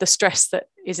manage some of the stress that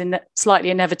is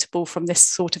slightly inevitable from this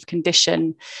sort of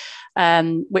condition,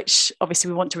 which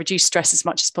obviously we want to reduce stress as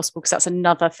much as possible, because that's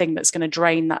another thing that's going to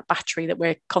drain that battery that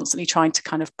we're constantly trying to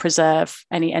kind of preserve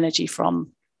any energy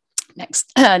from.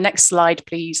 Next slide,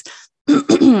 please.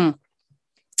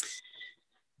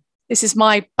 This is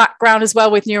my background as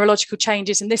well with neurological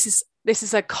changes, and this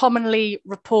is a commonly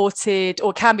reported,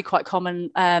 or can be quite common,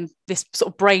 this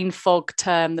sort of brain fog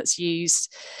term that's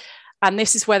used. And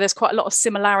this is where there's quite a lot of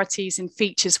similarities in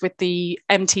features with the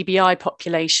MTBI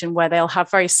population, where they'll have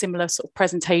very similar sort of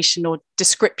presentation or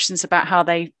descriptions about how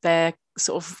their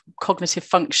sort of cognitive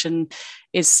function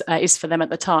is for them at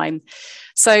the time.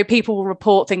 So people will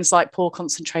report things like poor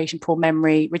concentration, poor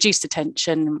memory, reduced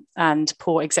attention, and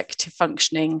poor executive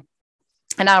functioning.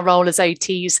 And our role as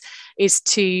OTs is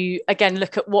to, again,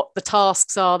 look at what the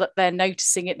tasks are that they're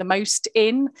noticing it the most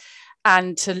in,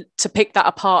 and to pick that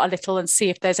apart a little and see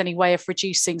if there's any way of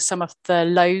reducing some of the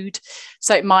load.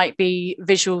 So it might be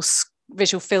visual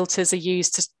filters are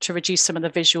used to reduce some of the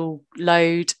visual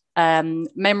load,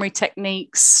 memory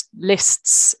techniques,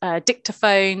 lists,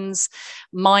 dictaphones,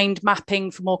 mind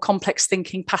mapping for more complex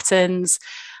thinking patterns.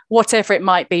 Whatever it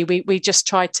might be, we just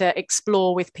try to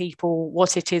explore with people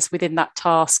what it is within that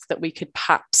task that we could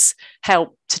perhaps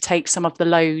help to take some of the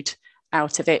load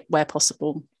out of it where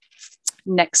possible.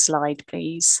 Next slide,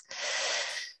 please.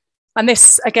 And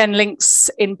this again links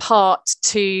in part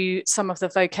to some of the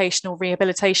vocational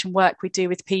rehabilitation work we do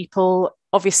with people.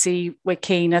 Obviously, we're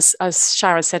keen, as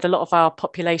Sharon said, a lot of our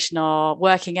population are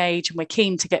working age, and we're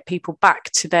keen to get people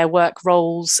back to their work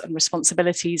roles and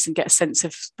responsibilities and get a sense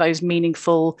of those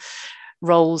meaningful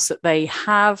roles that they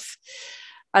have.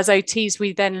 As OTs,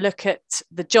 we then look at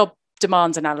the job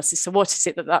demand analysis. So what is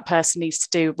it that person needs to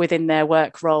do within their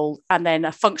work role? And then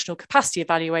a functional capacity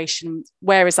evaluation.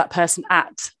 Where is that person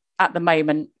at the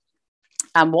moment?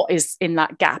 And what is in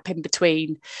that gap in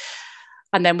between?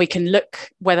 And then we can look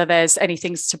whether there's any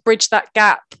things to bridge that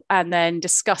gap, and then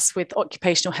discuss with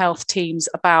occupational health teams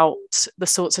about the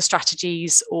sorts of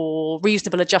strategies or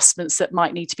reasonable adjustments that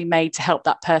might need to be made to help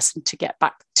that person to get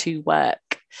back to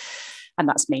work. And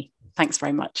that's me. Thanks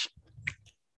very much.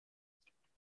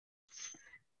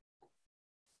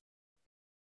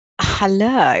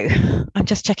 Hello, I'm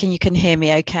just checking you can hear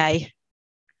me okay.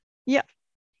 Yeah.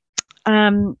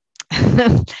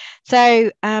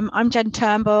 So I'm Jen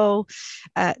Turnbull.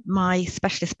 My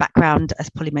specialist background, as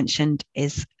Polly mentioned,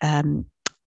 is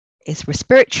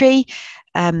respiratory,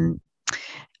 and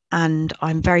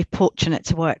I'm very fortunate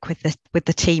to work with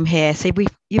the team here. So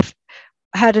you've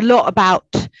heard a lot about,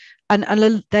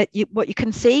 and what you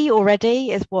can see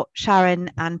already is what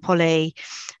Sharon and Polly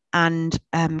and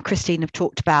Christine have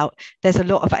talked about. There's a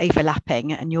lot of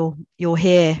overlapping, and you'll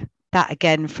hear that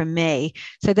again from me.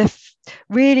 So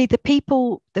really the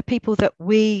people that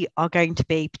we are going to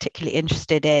be particularly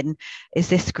interested in is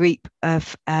this group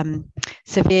of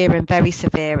severe and very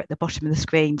severe at the bottom of the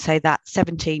screen. So that's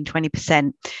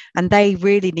 17-20%, and they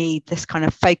really need this kind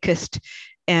of focused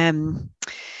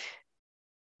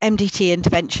MDT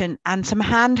intervention and some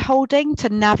hand holding to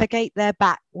navigate their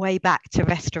way back to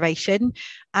restoration.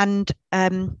 And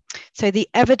so the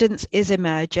evidence is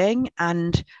emerging,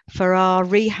 and for our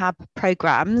rehab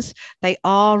programs, they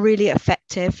are really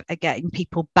effective at getting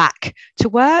people back to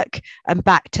work and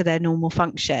back to their normal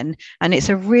function. And it's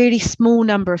a really small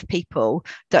number of people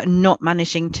that are not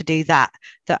managing to do that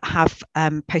have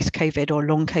post-COVID or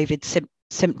long COVID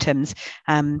symptoms.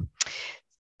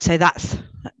 So that's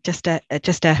just a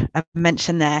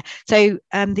mention there. So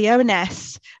the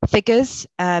ONS figures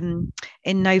in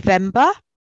November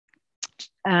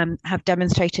have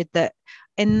demonstrated that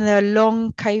in the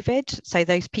long COVID, so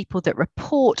those people that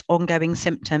report ongoing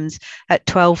symptoms at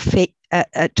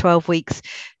 12 weeks,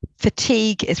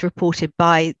 fatigue is reported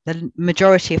by the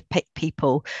majority of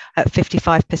people at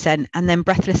 55%, and then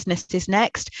breathlessness is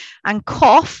next, and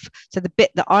cough, so the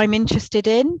bit that I'm interested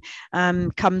in,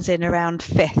 comes in around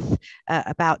fifth,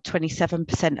 about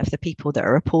 27% of the people that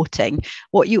are reporting.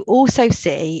 What you also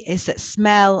see is that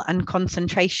smell and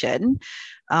concentration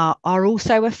are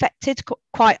also affected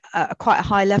quite a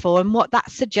high level. And what that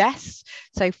suggests,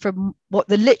 so from what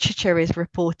the literature is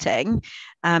reporting,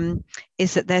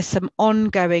 is that there's some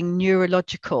ongoing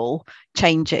neurological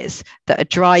changes that are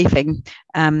driving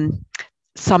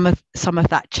some of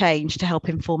that change to help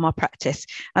inform our practice.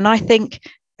 And I think,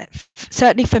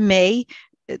 certainly for me,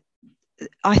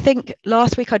 I think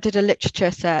last week I did a literature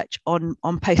search on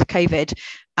post-COVID,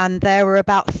 and there were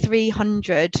about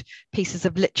 300 pieces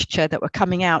of literature that were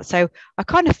coming out. So I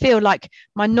kind of feel like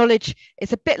my knowledge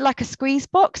is a bit like a squeeze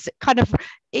box. It kind of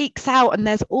ekes out, and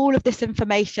there's all of this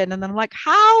information. And I'm like,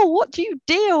 what do you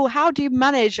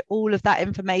manage all of that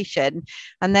information?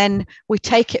 And then we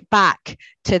take it back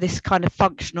to this kind of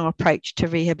functional approach to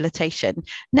rehabilitation.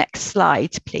 Next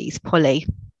slide, please, Polly.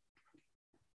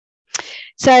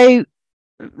 So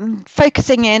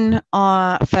focusing in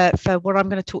for what I'm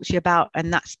going to talk to you about,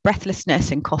 and that's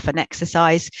breathlessness and cough and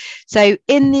exercise. So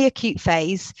in the acute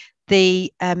phase,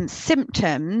 the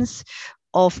symptoms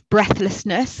of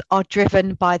breathlessness are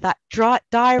driven by that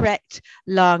direct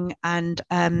lung and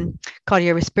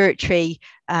cardiorespiratory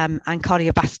and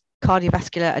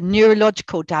cardiovascular and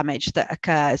neurological damage that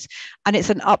occurs, and it's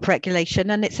an upregulation,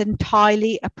 and it's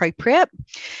entirely appropriate.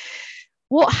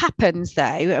 What happens though,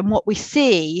 and what we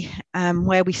see,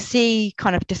 where we see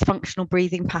kind of dysfunctional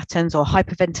breathing patterns or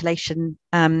hyperventilation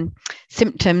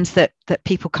symptoms that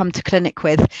people come to clinic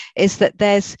with, is that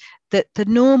there's the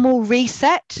normal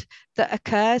reset that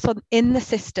occurs in the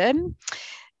system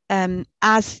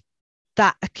as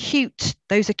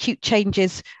those acute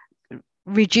changes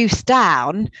reduce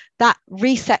down. That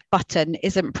reset button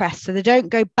isn't pressed, so they don't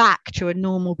go back to a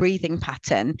normal breathing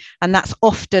pattern, and that's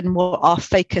often what our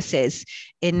focus is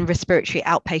in respiratory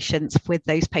outpatients with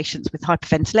those patients with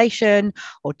hyperventilation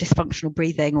or dysfunctional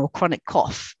breathing or chronic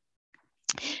cough.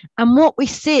 And what we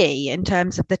see in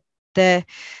terms of the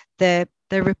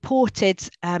reported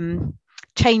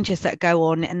changes that go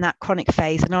on in that chronic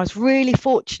phase, and I was really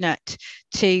fortunate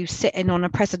to sit in on a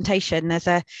presentation. There's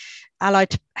a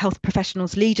allied health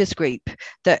professionals leaders group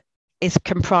that is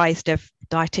comprised of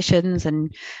dietitians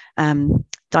and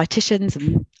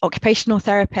occupational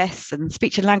therapists and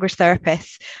speech and language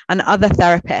therapists and other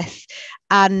therapists,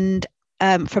 and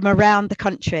from around the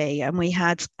country. And we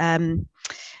had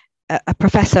a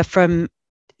professor from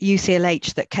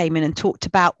UCLH that came in and talked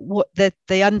about what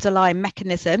the underlying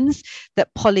mechanisms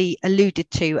that Polly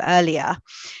alluded to earlier.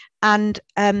 And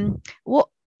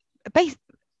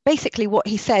basically what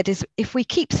he said is, if we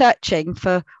keep searching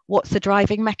for what's the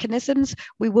driving mechanisms,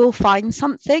 we will find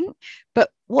something,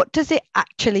 but what does it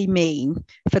actually mean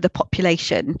for the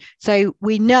population? So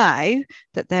we know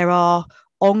that there are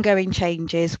ongoing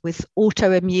changes with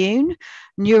autoimmune,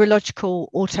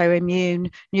 neurological autoimmune,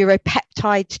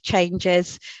 neuropeptide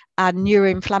changes and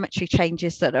neuroinflammatory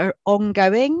changes that are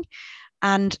ongoing,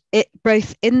 and it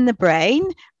both in the brain,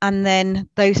 and then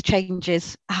those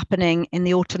changes happening in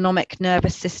the autonomic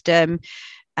nervous system,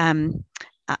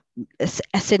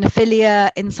 eosinophilia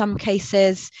in some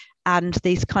cases, and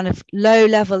these kind of low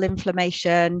level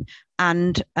inflammation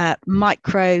and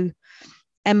micro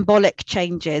embolic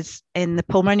changes in the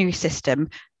pulmonary system.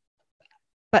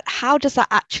 But how does that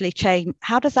actually change?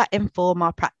 How does that inform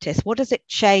our practice? What does it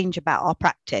change about our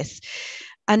practice?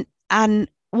 And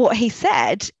what he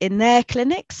said in their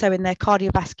clinics, so in their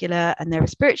cardiovascular and their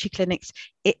respiratory clinics,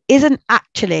 it isn't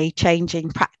actually changing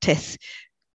practice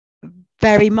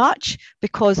very much,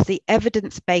 because the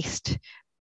evidence-based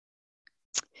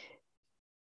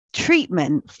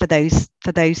treatment for those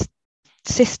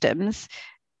systems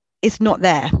is not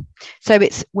there. So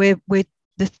it's the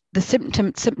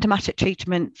symptomatic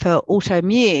treatment for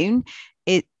autoimmune,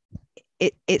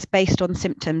 it's based on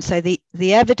symptoms. So the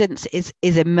evidence is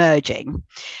emerging,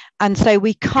 and so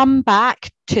we come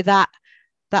back to that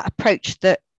approach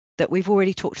that we've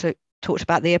already talked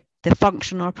about, the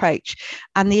functional approach,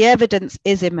 and the evidence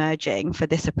is emerging for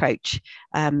this approach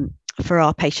for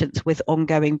our patients with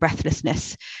ongoing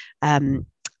breathlessness and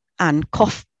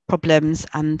cough problems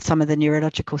and some of the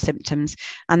neurological symptoms.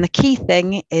 And the key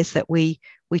thing is that we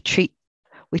treat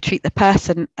the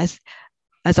person as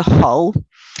a whole.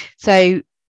 So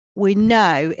we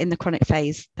know in the chronic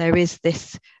phase there is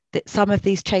that some of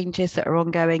these changes that are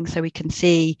ongoing. So we can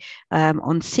see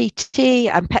on CT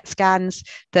and PET scans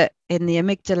that in the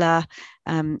amygdala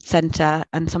center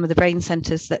and some of the brain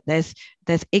centers that there's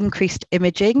increased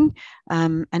imaging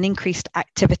and increased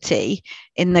activity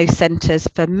in those centers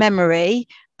for memory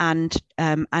and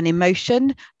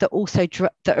emotion that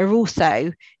are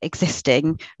also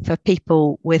existing for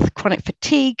people with chronic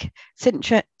fatigue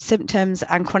symptoms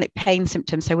and chronic pain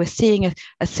symptoms. So we're seeing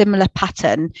a similar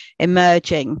pattern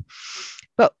emerging.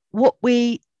 But what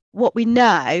we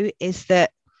know is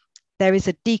that there is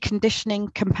a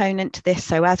deconditioning component to this.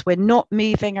 So as we're not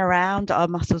moving around, our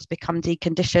muscles become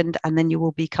deconditioned, and then you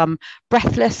will become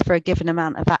breathless for a given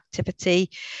amount of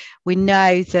activity. We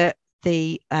know that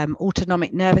the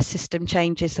autonomic nervous system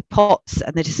changes, the POTS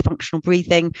and the dysfunctional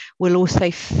breathing will also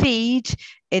feed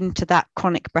into that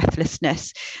chronic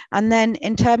breathlessness. And then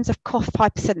in terms of cough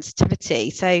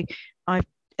hypersensitivity, so I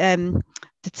did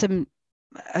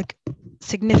a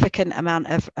significant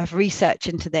amount of research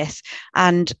into this,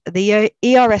 and the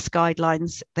ERS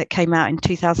guidelines that came out in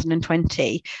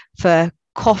 2020 for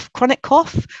chronic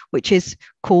cough, which is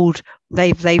called,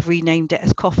 they've renamed it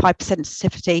as cough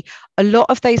hypersensitivity. A lot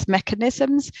of those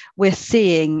mechanisms we're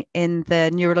seeing in the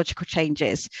neurological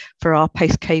changes for our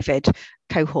post-COVID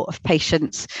cohort of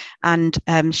patients, and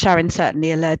Sharon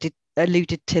certainly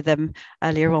alluded to them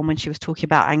earlier on when she was talking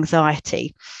about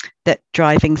anxiety, that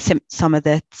driving some of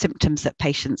the symptoms that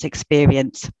patients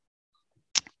experience.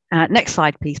 Next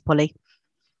slide, please, Polly.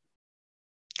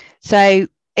 So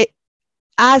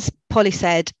as Polly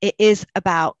said, it is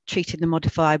about treating the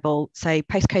modifiable. So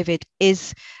post-COVID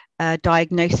is a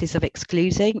diagnosis of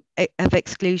exclusion,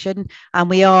 and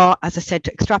we are, as I said,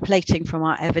 extrapolating from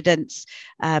our evidence,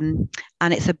 and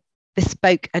it's a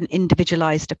bespoke and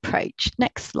individualized approach.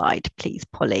 Next slide, please,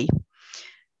 Polly.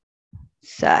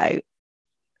 So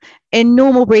in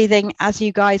normal breathing, as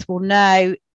you guys will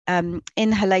know,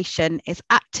 inhalation is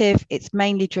active. It's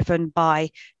mainly driven by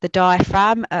the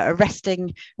diaphragm at a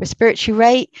resting respiratory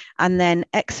rate, and then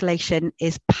exhalation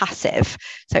is passive.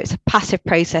 So it's a passive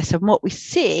process. And what we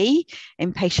see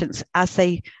in patients as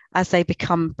they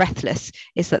become breathless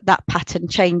is that pattern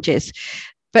changes.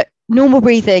 But normal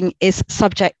breathing is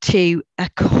subject to a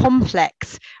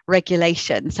complex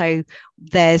regulation. So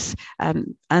there's,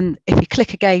 and if you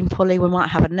click again, Polly, we might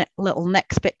have a little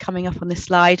next bit coming up on this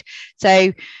slide.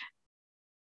 So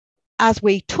as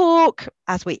we talk,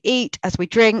 as we eat, as we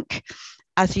drink,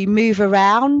 as you move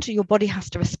around, your body has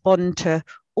to respond to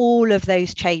all of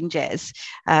those changes.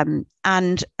 And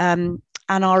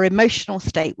our emotional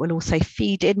state will also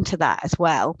feed into that as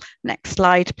well. Next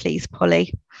slide, please,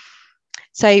 Polly.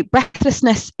 So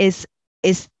breathlessness is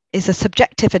a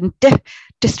subjective and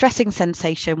distressing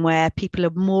sensation where people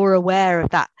are more aware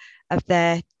of that, of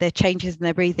their changes in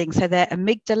their breathing. So their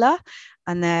amygdala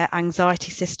and their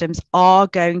anxiety systems are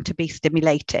going to be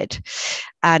stimulated,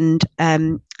 and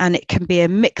it can be a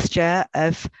mixture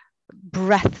of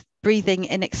breathing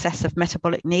in excess of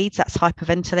metabolic needs, that's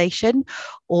hyperventilation,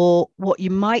 or what you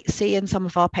might see in some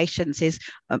of our patients is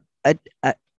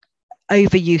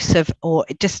overuse of, or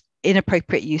just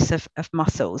inappropriate use of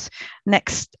muscles.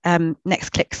 Next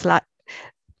click slide,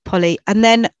 Polly. And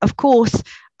then, of course,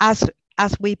 as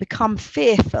we become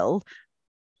fearful,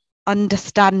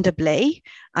 understandably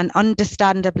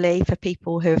for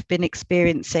people who have been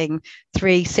experiencing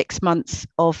 3-6 months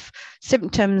of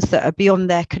symptoms that are beyond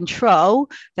their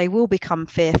control, they will become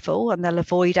fearful and they'll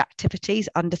avoid activities.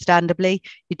 Understandably,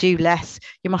 you do less,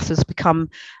 your muscles become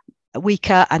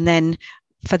weaker, and then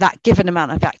for that given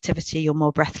amount of activity, you're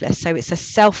more breathless. So it's a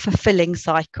self-fulfilling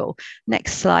cycle.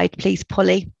 Next slide, please,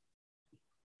 Polly.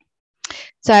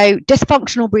 So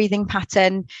dysfunctional breathing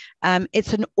pattern,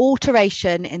 it's an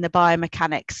alteration in the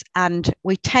biomechanics, and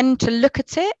we tend to look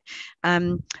at it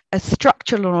as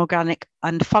structural and organic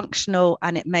and functional,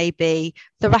 and it may be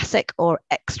thoracic or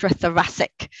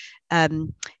extrathoracic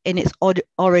in its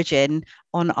origin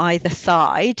on either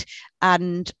side.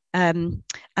 And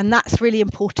that's really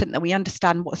important, that we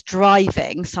understand what's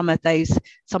driving some of those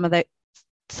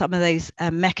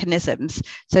mechanisms,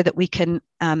 so that we can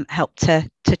help to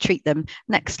treat them.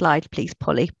 Next slide, please,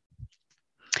 Polly.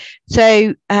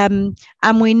 So, and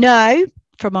we know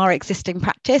from our existing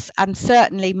practice, and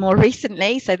certainly more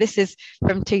recently, so this is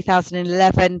from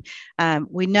 2011,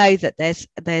 we know that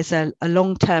there's a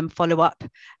long-term follow-up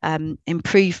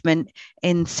improvement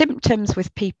in symptoms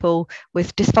with people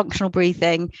with dysfunctional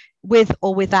breathing, with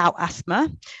or without asthma.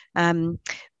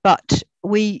 But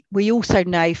we also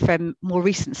know from more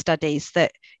recent studies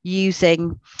that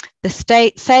using the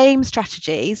same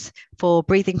strategies for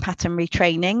breathing pattern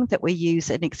retraining that we use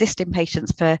in existing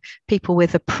patients for people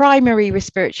with a primary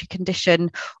respiratory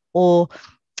condition or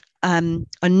a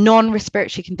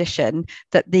non-respiratory condition,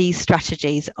 that these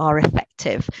strategies are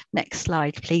effective. Next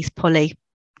slide, please, Polly.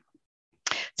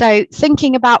 So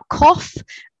thinking about cough,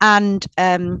 and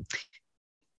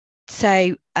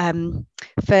so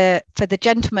for the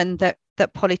gentleman that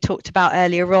Polly talked about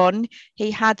earlier on, he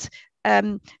had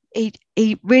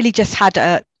he really just had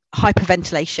a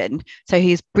hyperventilation, so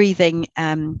his breathing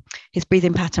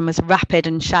pattern was rapid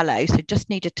and shallow, so just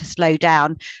needed to slow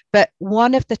down. But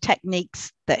one of the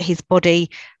techniques that his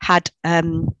body had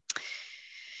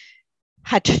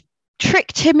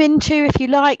tricked him into, if you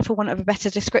like, for want of a better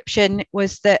description,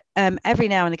 was that every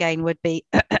now and again would be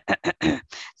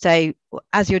so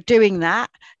as you're doing that,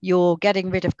 you're getting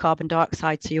rid of carbon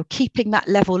dioxide, so you're keeping that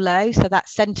level low, so that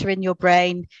center in your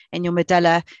brain, in your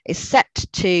medulla, is set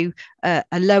to a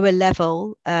lower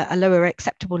level, a lower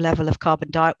acceptable level of carbon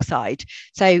dioxide.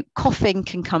 So coughing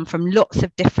can come from lots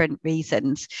of different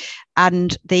reasons,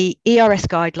 and the ERS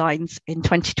guidelines in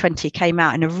 2020 came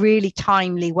out in a really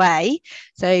timely way.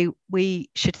 So we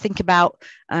should think about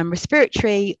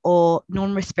respiratory or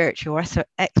non-respiratory or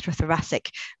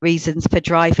extrathoracic reasons for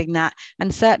driving that.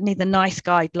 And certainly the NICE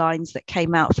guidelines that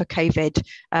came out for COVID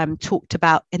talked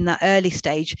about in that early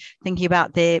stage, thinking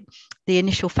about the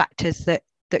initial factors that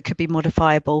could be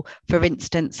modifiable, for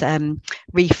instance,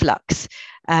 reflux.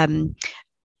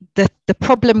 The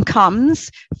problem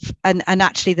comes, and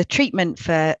actually the treatment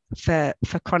for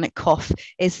chronic cough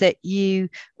is that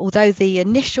although the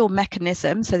initial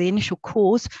mechanism, so the initial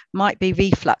cause might be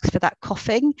reflux for that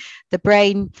coughing, the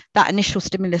brain, that initial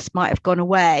stimulus might have gone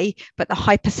away, but the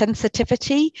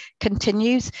hypersensitivity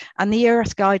continues. And the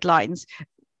ERS guidelines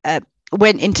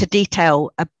went into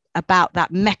detail about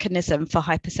that mechanism for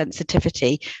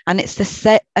hypersensitivity, and it's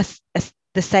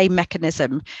the same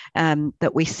mechanism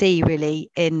that we see really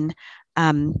in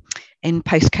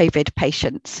post-COVID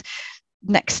patients.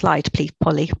 Next slide, please,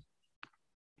 Polly.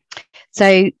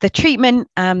 So the treatment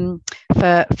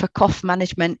for cough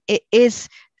management, it is,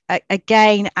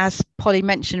 again, as Polly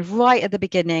mentioned right at the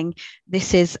beginning,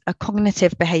 this is a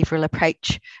cognitive behavioural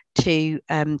approach to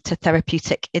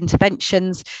therapeutic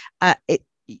interventions.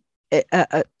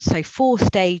 So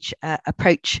 4-stage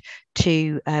approach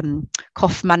to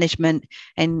cough management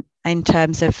in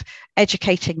terms of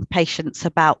educating patients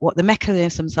about what the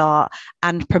mechanisms are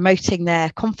and promoting their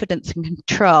confidence and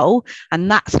control. And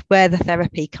that's where the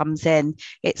therapy comes in.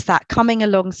 It's that coming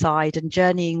alongside and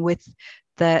journeying with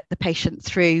the patient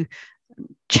through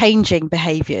changing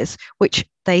behaviours which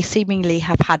they seemingly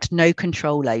have had no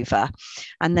control over,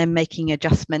 and then making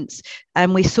adjustments.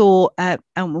 And we saw, and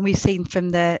we've seen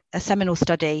from a seminal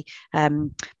study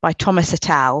by Thomas et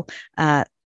al.,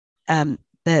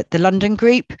 the London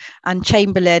group and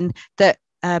Chamberlain, that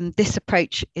this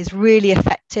approach is really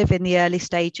effective in the early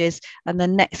stages. And the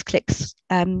next clicks,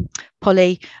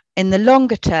 Polly, in the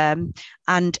longer term,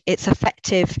 and it's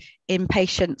effective in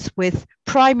patients with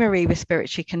primary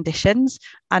respiratory conditions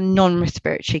and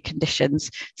non-respiratory conditions.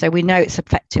 So we know it's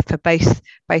effective for both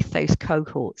those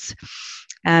cohorts.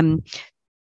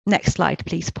 Next slide,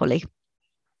 please, Polly.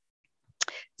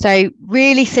 So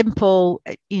really simple,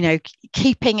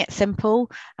 keeping it simple,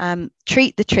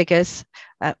 treat the triggers,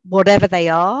 whatever they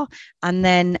are, and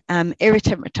then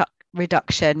irritant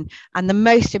reduction. And the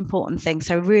most important thing,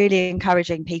 so really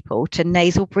encouraging people to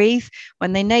nasal breathe.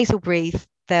 When they nasal breathe,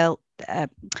 the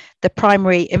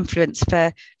primary influence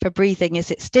for breathing is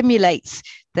it stimulates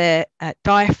the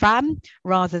diaphragm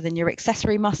rather than your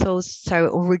accessory muscles, so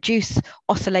it will reduce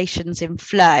oscillations in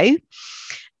flow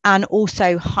and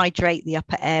also hydrate the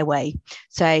upper airway.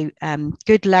 So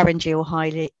good laryngeal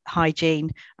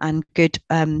hygiene and good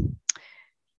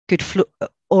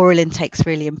oral intake is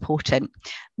really important.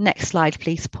 Next slide,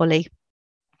 please, Polly.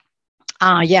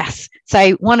 Yes.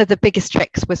 So one of the biggest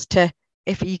tricks was to,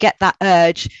 if you get that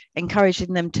urge,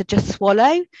 encouraging them to just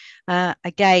swallow.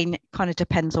 Again, kind of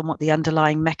depends on what the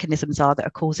underlying mechanisms are that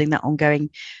are causing that ongoing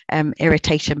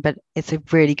irritation, but it's a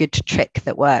really good trick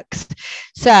that works.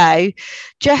 So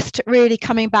just really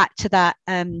coming back to that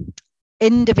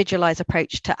individualized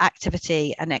approach to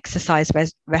activity and exercise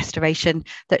restoration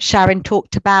that Sharon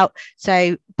talked about.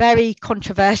 So very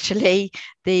controversially,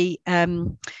 the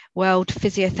World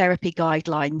Physiotherapy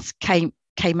Guidelines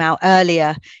came out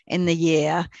earlier in the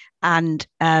year, and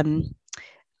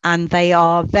they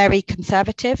are very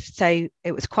conservative. So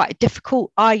it was quite a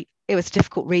difficult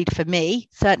read for me,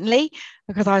 certainly,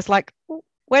 because I was like,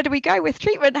 where do we go with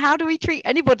treatment? How do we treat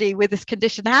anybody with this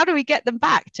condition? How do we get them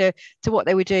back to what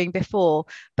they were doing before?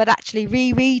 But actually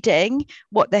rereading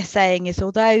what they're saying is,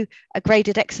 although a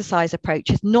graded exercise approach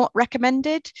is not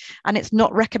recommended, and it's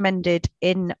not recommended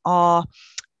in our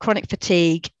chronic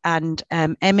fatigue and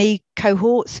ME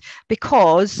cohorts,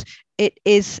 because it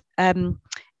is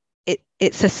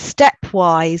it's a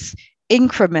stepwise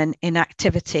increment in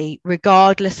activity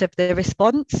regardless of the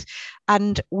response.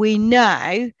 And we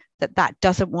know that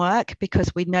doesn't work,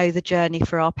 because we know the journey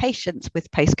for our patients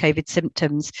with post-COVID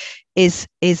symptoms is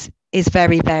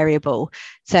very variable.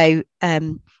 So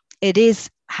it is,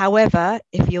 however,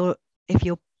 if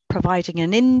you're providing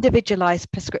an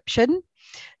individualized prescription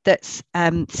that's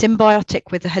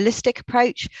symbiotic with a holistic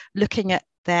approach, looking at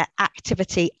their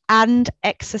activity and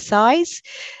exercise,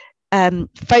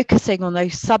 focusing on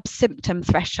those sub-symptom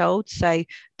thresholds. So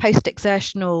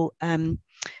post-exertional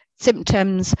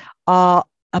symptoms are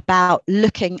about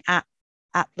looking at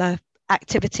the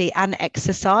activity and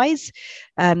exercise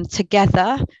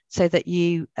together, so that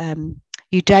you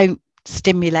don't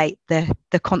stimulate the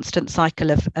constant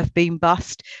cycle of boom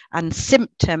bust and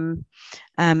symptom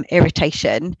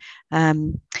irritation,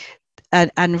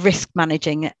 and risk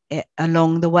managing it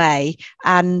along the way.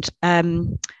 And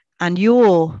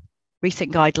your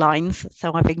recent guidelines,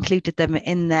 so I've included them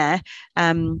in there,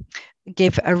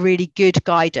 give a really good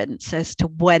guidance as to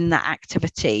when that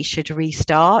activity should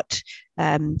restart.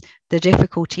 The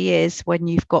difficulty is when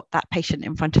you've got that patient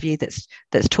in front of you that's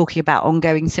talking about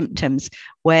ongoing symptoms,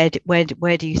 where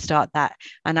do you start that?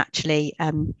 And actually,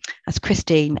 as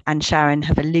Christine and Sharon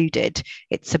have alluded,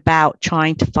 it's about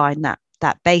trying to find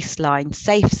that baseline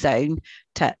safe zone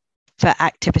for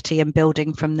activity and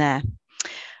building from there.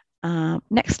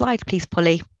 Next slide, please,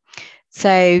 Polly.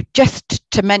 So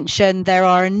just to mention, there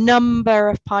are a number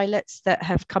of pilots that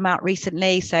have come out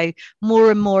recently. So more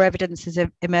and more evidence is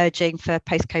emerging for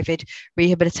post-COVID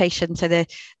rehabilitation. So the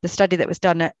study that was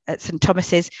done at St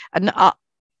Thomas's, and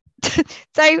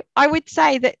so I would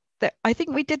say that I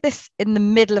think we did this in the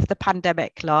middle of the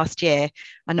pandemic last year,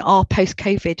 and our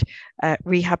post-COVID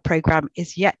rehab program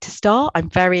is yet to start. I'm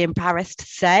very embarrassed to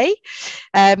say,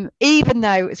 even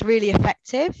though it's really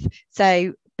effective.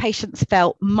 So patients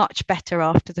felt much better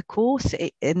after the course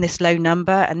in this low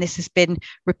number, and this has been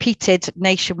repeated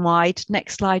nationwide.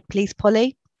 Next slide, please,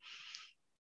 Polly.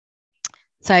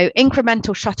 So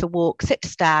incremental shutter walk, sit to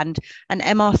stand, and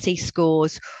MRC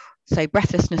scores, so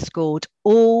breathlessness scored,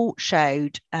 all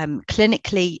showed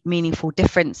clinically meaningful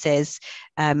differences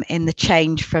in the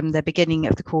change from the beginning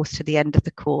of the course to the end of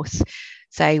the course.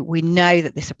 So we know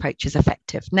that this approach is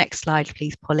effective. Next slide,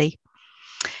 please, Polly.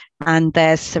 And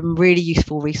there's some really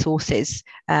useful resources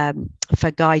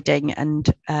for guiding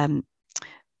and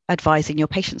advising your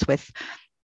patients with.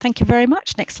 Thank you very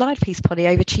much. Next slide, please, Polly.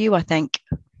 Over to you, I think.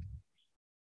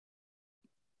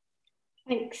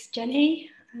 Thanks, Jenny.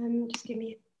 Just give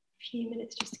me a few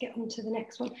minutes just to get on to the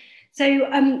next one.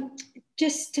 So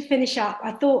just to finish up,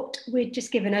 I thought we'd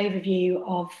just give an overview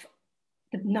of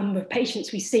the number of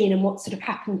patients we've seen and what sort of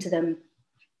happened to them.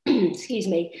 Excuse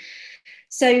me.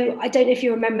 So I don't know if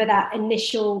you remember that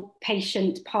initial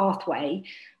patient pathway.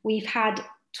 We've had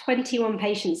 21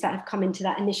 patients that have come into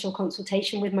that initial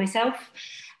consultation with myself.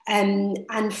 And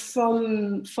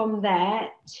from there,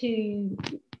 2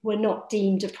 were not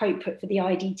deemed appropriate for the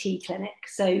IDT clinic.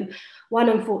 So one,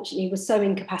 unfortunately, was so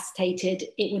incapacitated,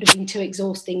 it would have been too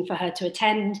exhausting for her to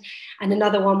attend. And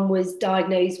another one was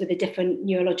diagnosed with a different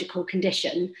neurological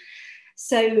condition.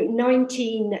 So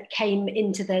 19 came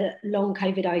into the long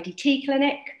COVID IDT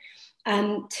clinic.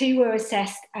 2 were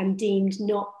assessed and deemed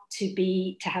not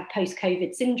to have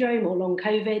post-COVID syndrome or long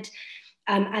COVID.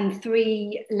 And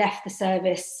 3 left the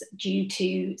service due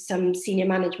to some senior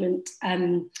management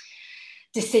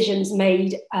decisions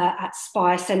made at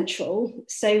Spire Central.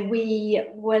 So we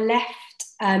were left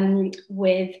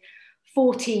with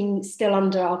 14 still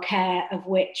under our care, of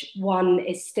which 1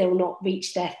 is still not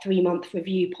reached their 3-month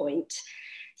review point.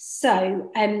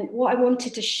 So what I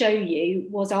wanted to show you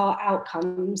was our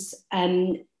outcomes,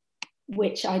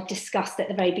 which I discussed at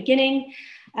the very beginning.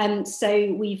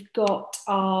 So we've got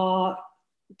our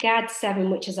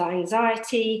GAD-7, which is our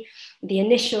anxiety. The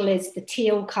initial is the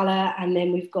teal colour, and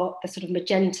then we've got the sort of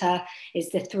magenta is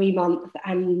the 3-month.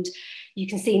 And you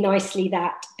can see nicely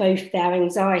that both their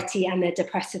anxiety and their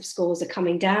depressive scores are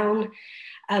coming down.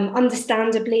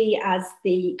 Understandably, as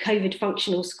the COVID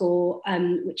functional score,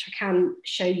 which I can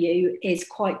show you, is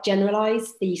quite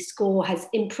generalised, the score has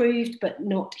improved, but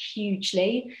not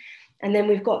hugely. And then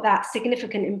we've got that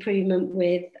significant improvement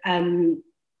with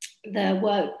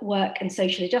the work and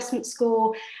social adjustment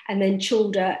score, and then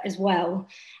Chaldor as well.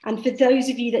 And for those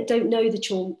of you that don't know the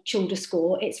Chaldor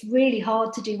score, it's really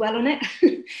hard to do well on it.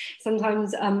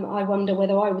 Sometimes I wonder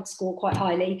whether I would score quite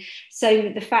highly.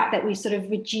 So the fact that we've sort of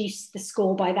reduced the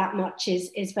score by that much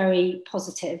is very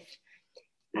positive.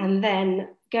 And then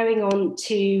going on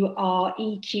to our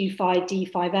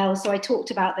EQ5D5L. So I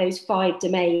talked about those 5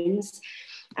 domains.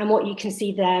 And what you can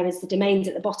see there is the domains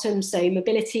at the bottom. So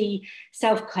mobility,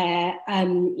 self-care,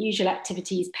 usual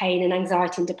activities, pain and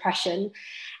anxiety and depression.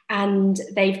 And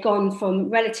they've gone from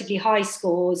relatively high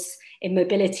scores in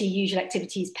mobility, usual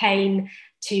activities, pain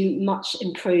to much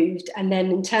improved. And then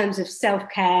in terms of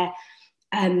self-care,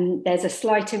 there's a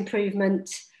slight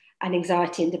improvement, and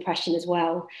anxiety and depression as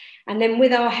well. And then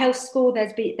with our health score,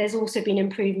 there's also been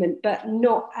improvement, but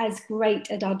not as great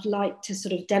as I'd like to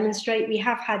sort of demonstrate. We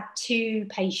have had 2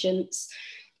 patients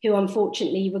who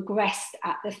unfortunately regressed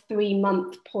at the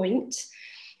 3-month point,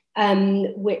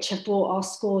 which have brought our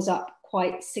scores up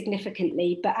quite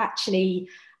significantly. But actually,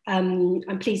 I'm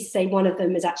pleased to say one of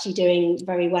them is actually doing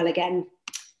very well again.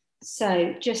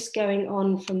 So just going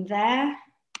on from there.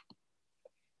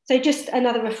 So just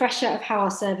another refresher of how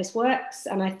our service works,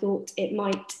 and I thought it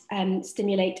might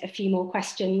stimulate a few more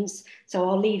questions. So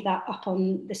I'll leave that up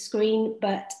on the screen,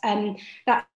 but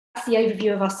that's the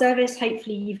overview of our service.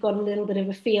 Hopefully you've got a little bit of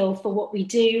a feel for what we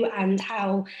do and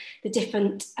how the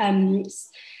different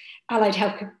allied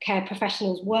healthcare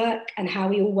professionals work and how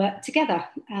we all work together.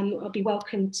 I'll be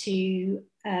welcome to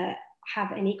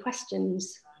have any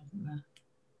questions.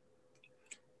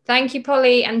 Thank you,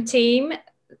 Polly and team.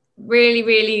 Really,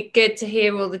 really good to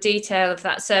hear all the detail of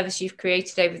that service you've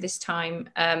created over this time.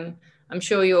 I'm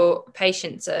sure your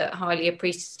patients are highly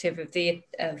appreciative of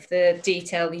the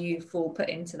detail you've all put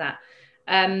into that.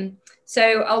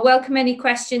 So I'll welcome any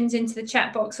questions into the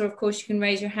chat box, or of course you can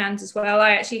raise your hands as well.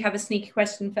 I actually have a sneaky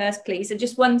question first, please. I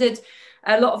just wondered,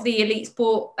 a lot of the elite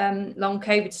sport long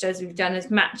COVID studies we've done has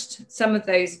matched some of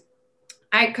those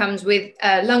outcomes with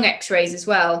lung x-rays as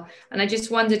well. And I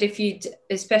just wondered if you'd,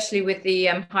 especially with the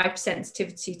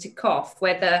hypersensitivity to cough,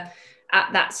 whether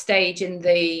at that stage in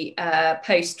the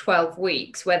post 12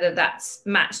 weeks, whether that's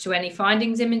matched to any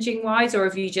findings imaging wise, or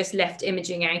have you just left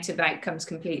imaging out of outcomes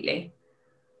completely?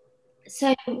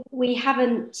 So we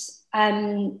haven't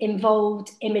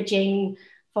involved imaging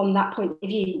from that point of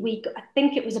view. I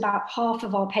think it was about half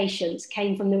of our patients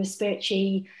came from the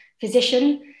respiratory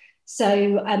physician.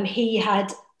 So he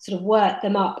had sort of worked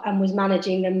them up and was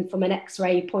managing them from an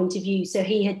x-ray point of view. So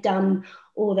he had done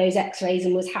all those x-rays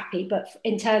and was happy. But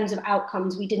in terms of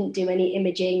outcomes, we didn't do any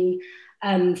imaging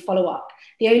follow-up.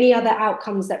 The only other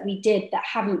outcomes that we did that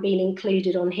haven't been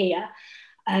included on here,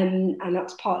 and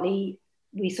that's partly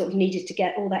we sort of needed to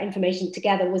get all that information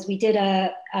together, was we did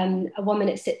a 1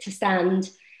 minute sit to stand.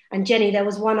 And Jenny, there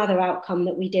was one other outcome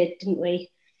that we did, didn't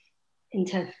we?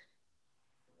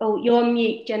 Oh, you're on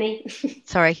mute, Jenny.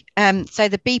 Sorry. So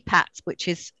the BPAT, which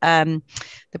is the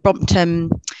Brompton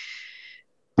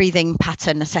breathing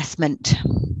pattern assessment.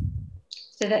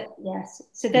 So that, yes.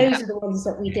 So those are the ones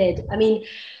that we did. I mean,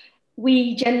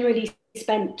 we generally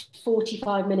spent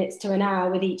 45 minutes to an hour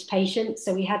with each patient.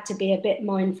 So we had to be a bit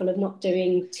mindful of not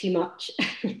doing too much.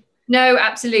 No,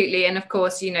 absolutely. And of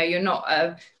course, you know, you're not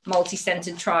a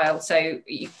multi-centered trial, so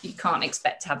you can't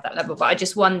expect to have that level. But I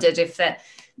just wondered if that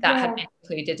had been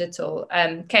included at all.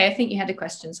 Kay, I think you had a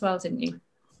question as well, didn't you?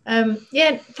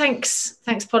 Yeah, thanks,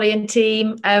 Polly and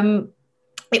team.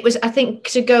 It was, I think,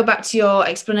 to go back to your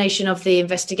explanation of the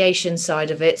investigation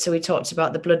side of it. So we talked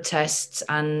about the blood tests,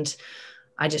 and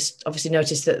I just obviously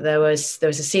noticed that there was a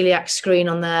celiac screen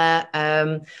on there.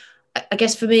 I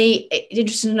guess for me, it's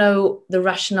interesting to know the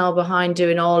rationale behind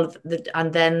doing all of the,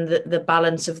 and then the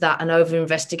balance of that and over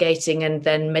investigating and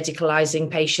then medicalizing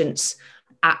patients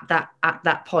at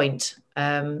that point.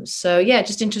 So yeah,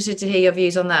 just interested to hear your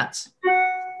views on that.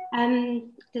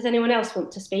 Does anyone else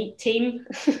want to speak, team?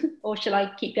 Or shall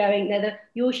I keep going?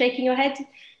 You're all shaking your head?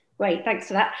 Great, thanks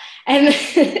for that.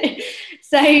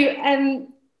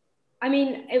 I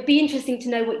mean, it would be interesting to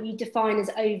know what you define as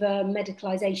over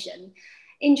medicalisation.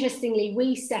 Interestingly,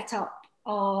 we set up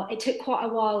it took quite a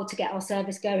while to get our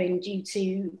service going due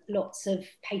to lots of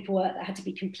paperwork that had to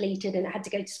be completed, and it had to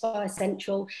go to Spire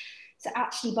Central. So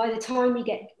actually, by the time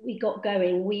we got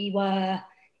going,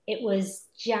 it was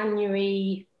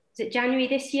January. Was it January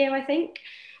this year, I think?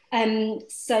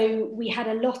 So we had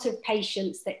a lot of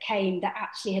patients that came that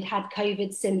actually had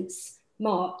COVID since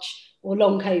March, or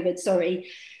long COVID, sorry.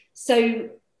 So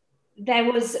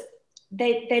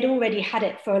they'd already had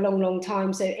it for a long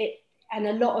time. And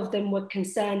a lot of them were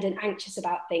concerned and anxious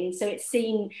about things. So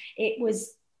it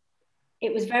was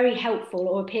very helpful,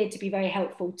 or appeared to be very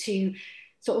helpful, to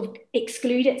sort of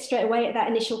exclude it straight away at that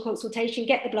initial consultation,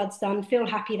 get the bloods done, feel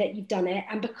happy that you've done it.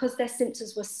 And because their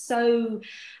symptoms were so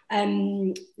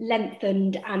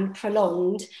lengthened and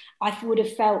prolonged, I would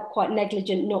have felt quite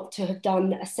negligent not to have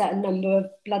done a certain number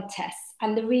of blood tests.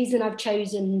 And the reason I've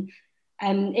chosen,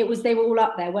 they were all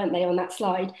up there, weren't they, on that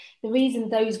slide? The reason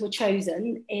those were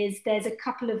chosen is there's a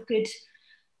couple of good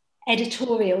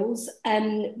editorials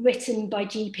written by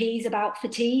GPs about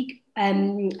fatigue. I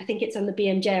think it's on the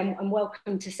BMJ. I'm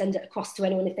welcome to send it across to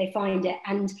anyone if they find it.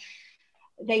 And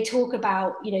they talk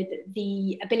about, you know,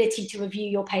 the ability to review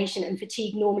your patient, and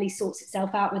fatigue normally sorts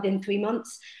itself out within 3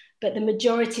 months. But the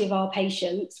majority of our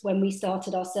patients, when we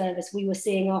started our service, we were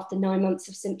seeing after 9 months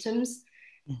of symptoms.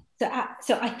 So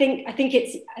I think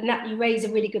it's, and that you raise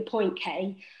a really good point,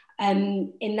 Kay,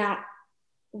 in that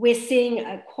we're seeing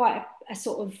quite a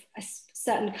sort of a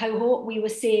certain cohort. We were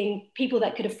seeing people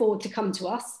that could afford to come to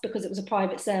us because it was a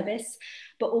private service,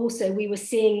 but also we were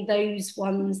seeing those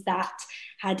ones that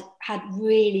had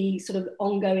really sort of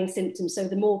ongoing symptoms. So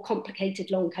the more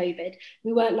complicated long COVID,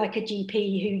 we weren't like a GP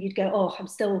who you'd go, oh, I'm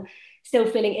still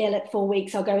feeling ill at 4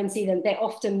 weeks, I'll go and see them. They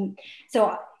often,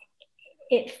 so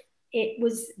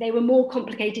they were more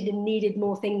complicated and needed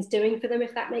more things doing for them,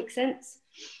 if that makes sense.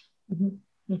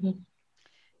 Mm-hmm. Mm-hmm.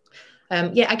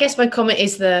 Yeah, I guess my comment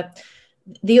is the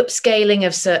upscaling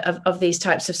of these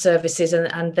types of services,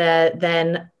 and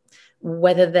then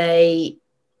whether they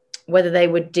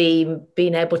would deem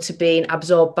being able to be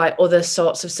absorbed by other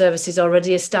sorts of services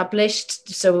already established.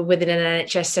 So within an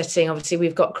NHS setting, obviously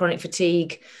we've got chronic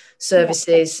fatigue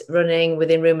services running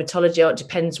within rheumatology, or it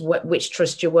depends which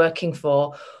trust you're working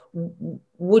for.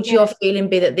 Would your feeling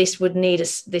be that this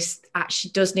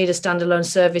actually does need a standalone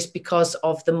service because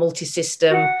of the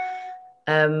multi-system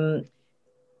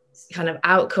kind of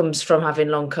outcomes from having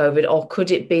long COVID, or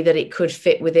could it be that it could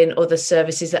fit within other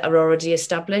services that are already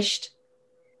established?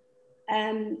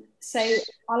 So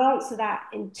I'll answer that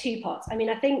in two parts. I mean,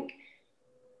 I think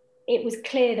it was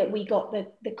clear that we got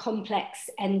the complex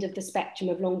end of the spectrum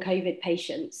of long COVID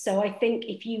patients. So I think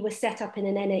if you were set up in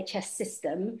an NHS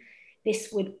system, this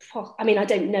would, I mean, I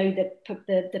don't know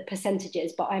the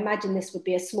percentages, but I imagine this would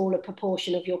be a smaller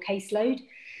proportion of your caseload.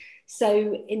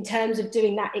 So in terms of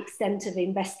doing that extent of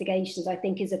investigations, I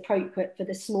think is appropriate for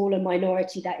the smaller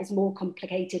minority that is more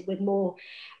complicated with more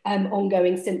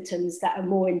ongoing symptoms that are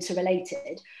more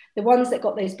interrelated. The ones that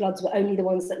got those bloods were only the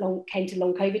ones that came to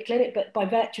long COVID clinic, but by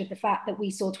virtue of the fact that we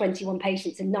saw 21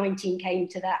 patients and 19 came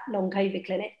to that long COVID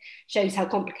clinic, shows how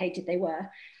complicated they were.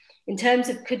 In terms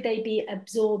of could they be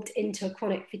absorbed into a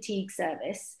chronic fatigue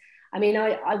service, I mean,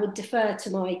 I would defer to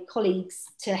my colleagues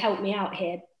to help me out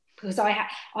here, because I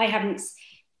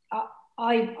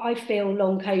feel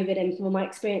long COVID, and from my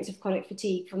experience of chronic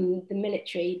fatigue from the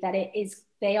military, that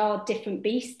they are different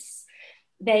beasts.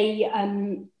 There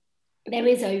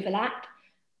is overlap,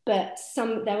 but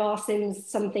there are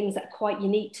some things that are quite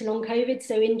unique to long COVID.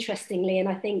 So interestingly, and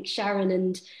I think Sharon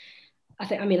and I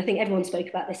think everyone spoke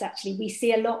about this actually, we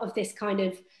see a lot of this kind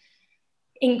of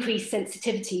increased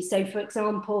sensitivity. So for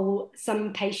example,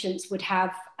 some patients would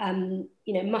have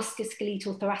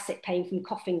musculoskeletal thoracic pain from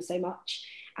coughing so much,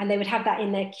 and they would have that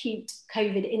in their acute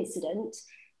COVID incident,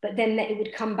 but then it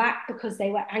would come back because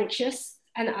they were anxious.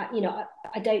 And you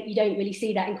don't really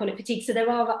see that in chronic fatigue. So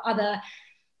there are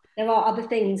other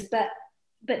things, but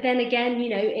then again,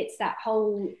 it's that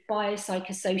whole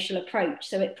biopsychosocial approach.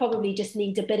 So it probably just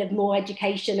needs a bit of more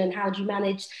education, and how do you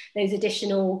manage those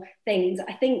additional things?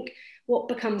 I think what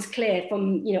becomes clear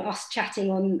from us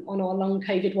chatting on our long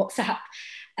COVID WhatsApp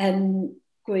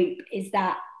group is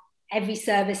that every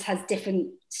service has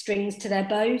different strings to their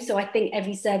bow. So I think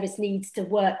every service needs to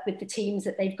work with the teams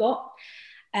that they've got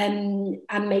and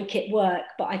make it work.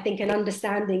 But I think an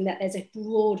understanding that there's a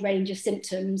broad range of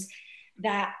symptoms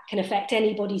that can affect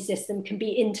any body system, can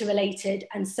be interrelated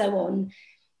and so on,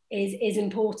 is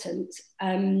important.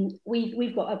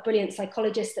 We've got a brilliant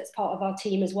psychologist that's part of our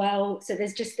team as well. So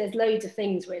there's loads of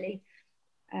things really.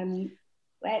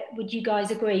 Would you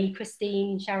guys agree?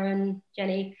 Christine, Sharon,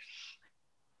 Jenny?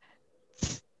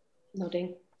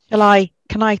 Nodding.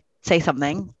 Can I say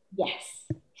something? Yes.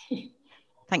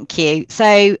 Thank you.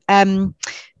 So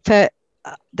for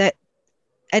the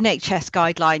NHS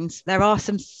guidelines, there are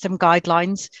some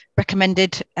guidelines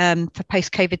recommended for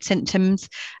post-COVID symptoms,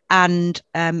 and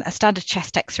a standard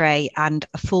chest X-ray and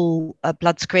a full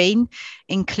blood screen,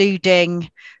 including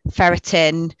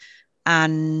ferritin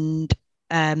and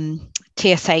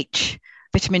TSH,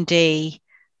 vitamin D,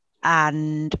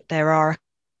 and there are a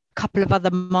couple of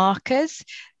other markers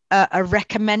are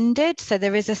recommended. So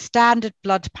there is a standard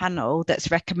blood panel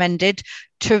that's recommended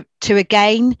to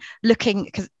again looking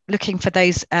for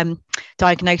those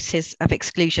diagnoses of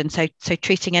exclusion. So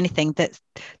treating anything that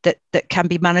can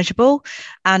be manageable.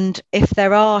 And if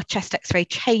there are chest X-ray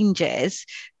changes,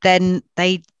 then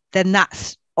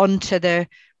that's onto the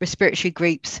respiratory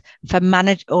groups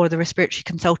or the respiratory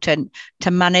consultant to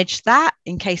manage that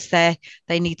in case they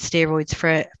need steroids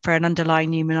for an underlying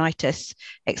pneumonitis,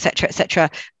 etc., etc.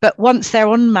 But once they're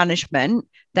on management,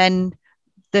 then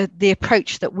the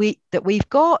approach that we've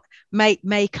got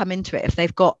may come into it. If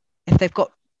they've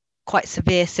got quite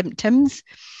severe symptoms,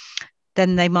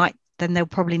 then they'll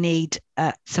probably need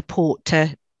support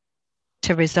to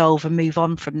resolve and move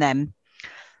on from them.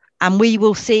 And we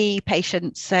will see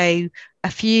patients, so a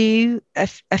few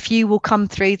will come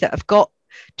through that have got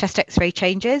chest X-ray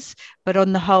changes, but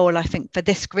on the whole, I think for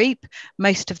this group,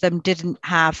 most of them didn't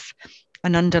have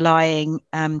an underlying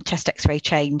chest X-ray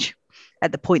change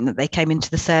at the point that they came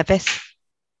into the service.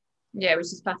 Yeah, which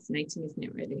is fascinating, isn't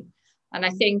it, really? And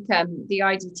I think the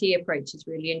IDT approach is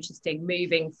really interesting,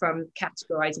 moving from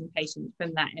categorising patients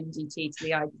from that MDT to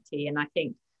the IDT. And I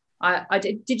think,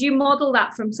 did you model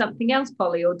that from something else,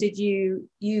 Polly, or did you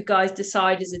guys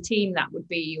decide as a team that would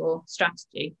be your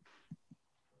strategy?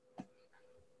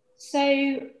 So,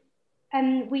 I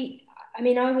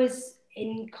was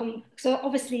so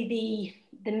obviously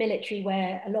the military,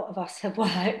 where a lot of us have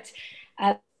worked,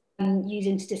 use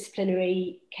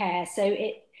interdisciplinary care. So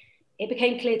it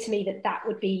became clear to me that that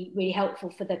would be really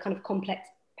helpful for the kind of complex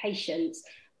patients.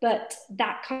 But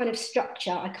that kind of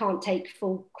structure, I can't take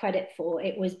full credit for.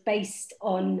 It was based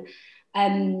on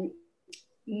Manoj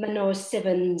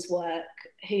Sivan's work,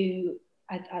 who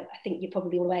I think you're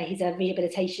probably all aware, he's a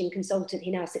rehabilitation consultant.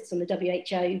 He now sits on the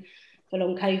WHO for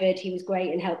long COVID. He was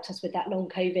great and helped us with that long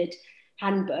COVID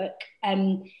handbook.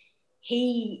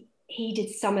 He did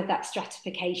some of that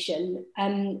stratification,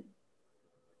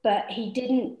 but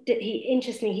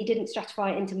interestingly, he didn't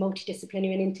stratify it into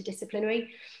multidisciplinary and interdisciplinary.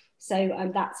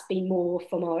 So that's been more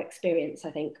from our experience,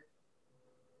 I think.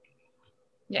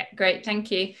 Yeah, great, thank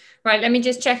you. Right, let me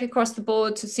just check across the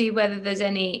board to see whether there's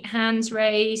any hands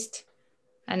raised.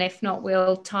 And if not,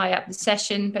 we'll tie up the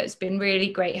session, but it's been really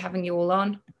great having you all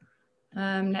on.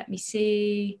 Let me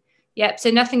see. Yep,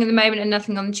 so nothing at the moment and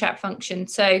nothing on the chat function.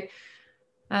 So,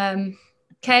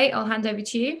 Kay, I'll hand over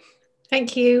to you.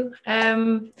 Thank you.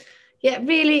 Yeah,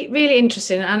 really, really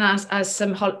interesting. And as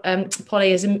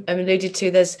Polly has alluded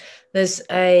to, there's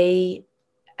a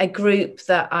group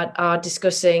that are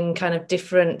discussing kind of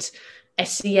different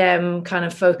SEM kind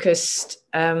of focused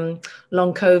long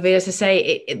COVID. As I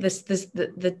say,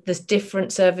 there's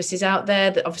different services out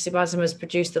there. That obviously BASM has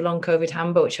produced the long COVID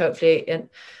handbook, which hopefully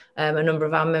a number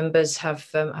of our members have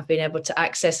been able to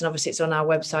access, and obviously it's on our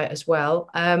website as well.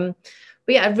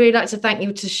 But yeah, I'd really like to thank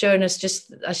you for showing us,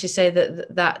 just as you say,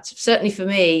 that certainly for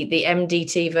me, the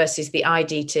MDT versus the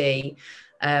IDT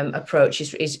approach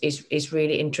is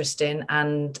really interesting,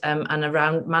 and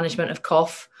around management of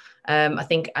cough. I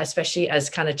think especially as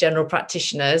kind of general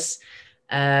practitioners,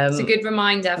 it's a good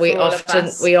reminder. We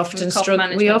often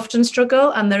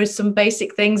struggle, and there is some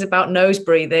basic things about nose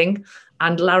breathing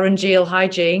and laryngeal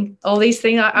hygiene. All these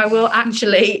things I will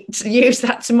actually use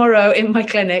that tomorrow in my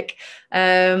clinic.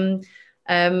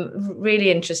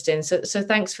 Really interesting. So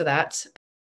thanks for that.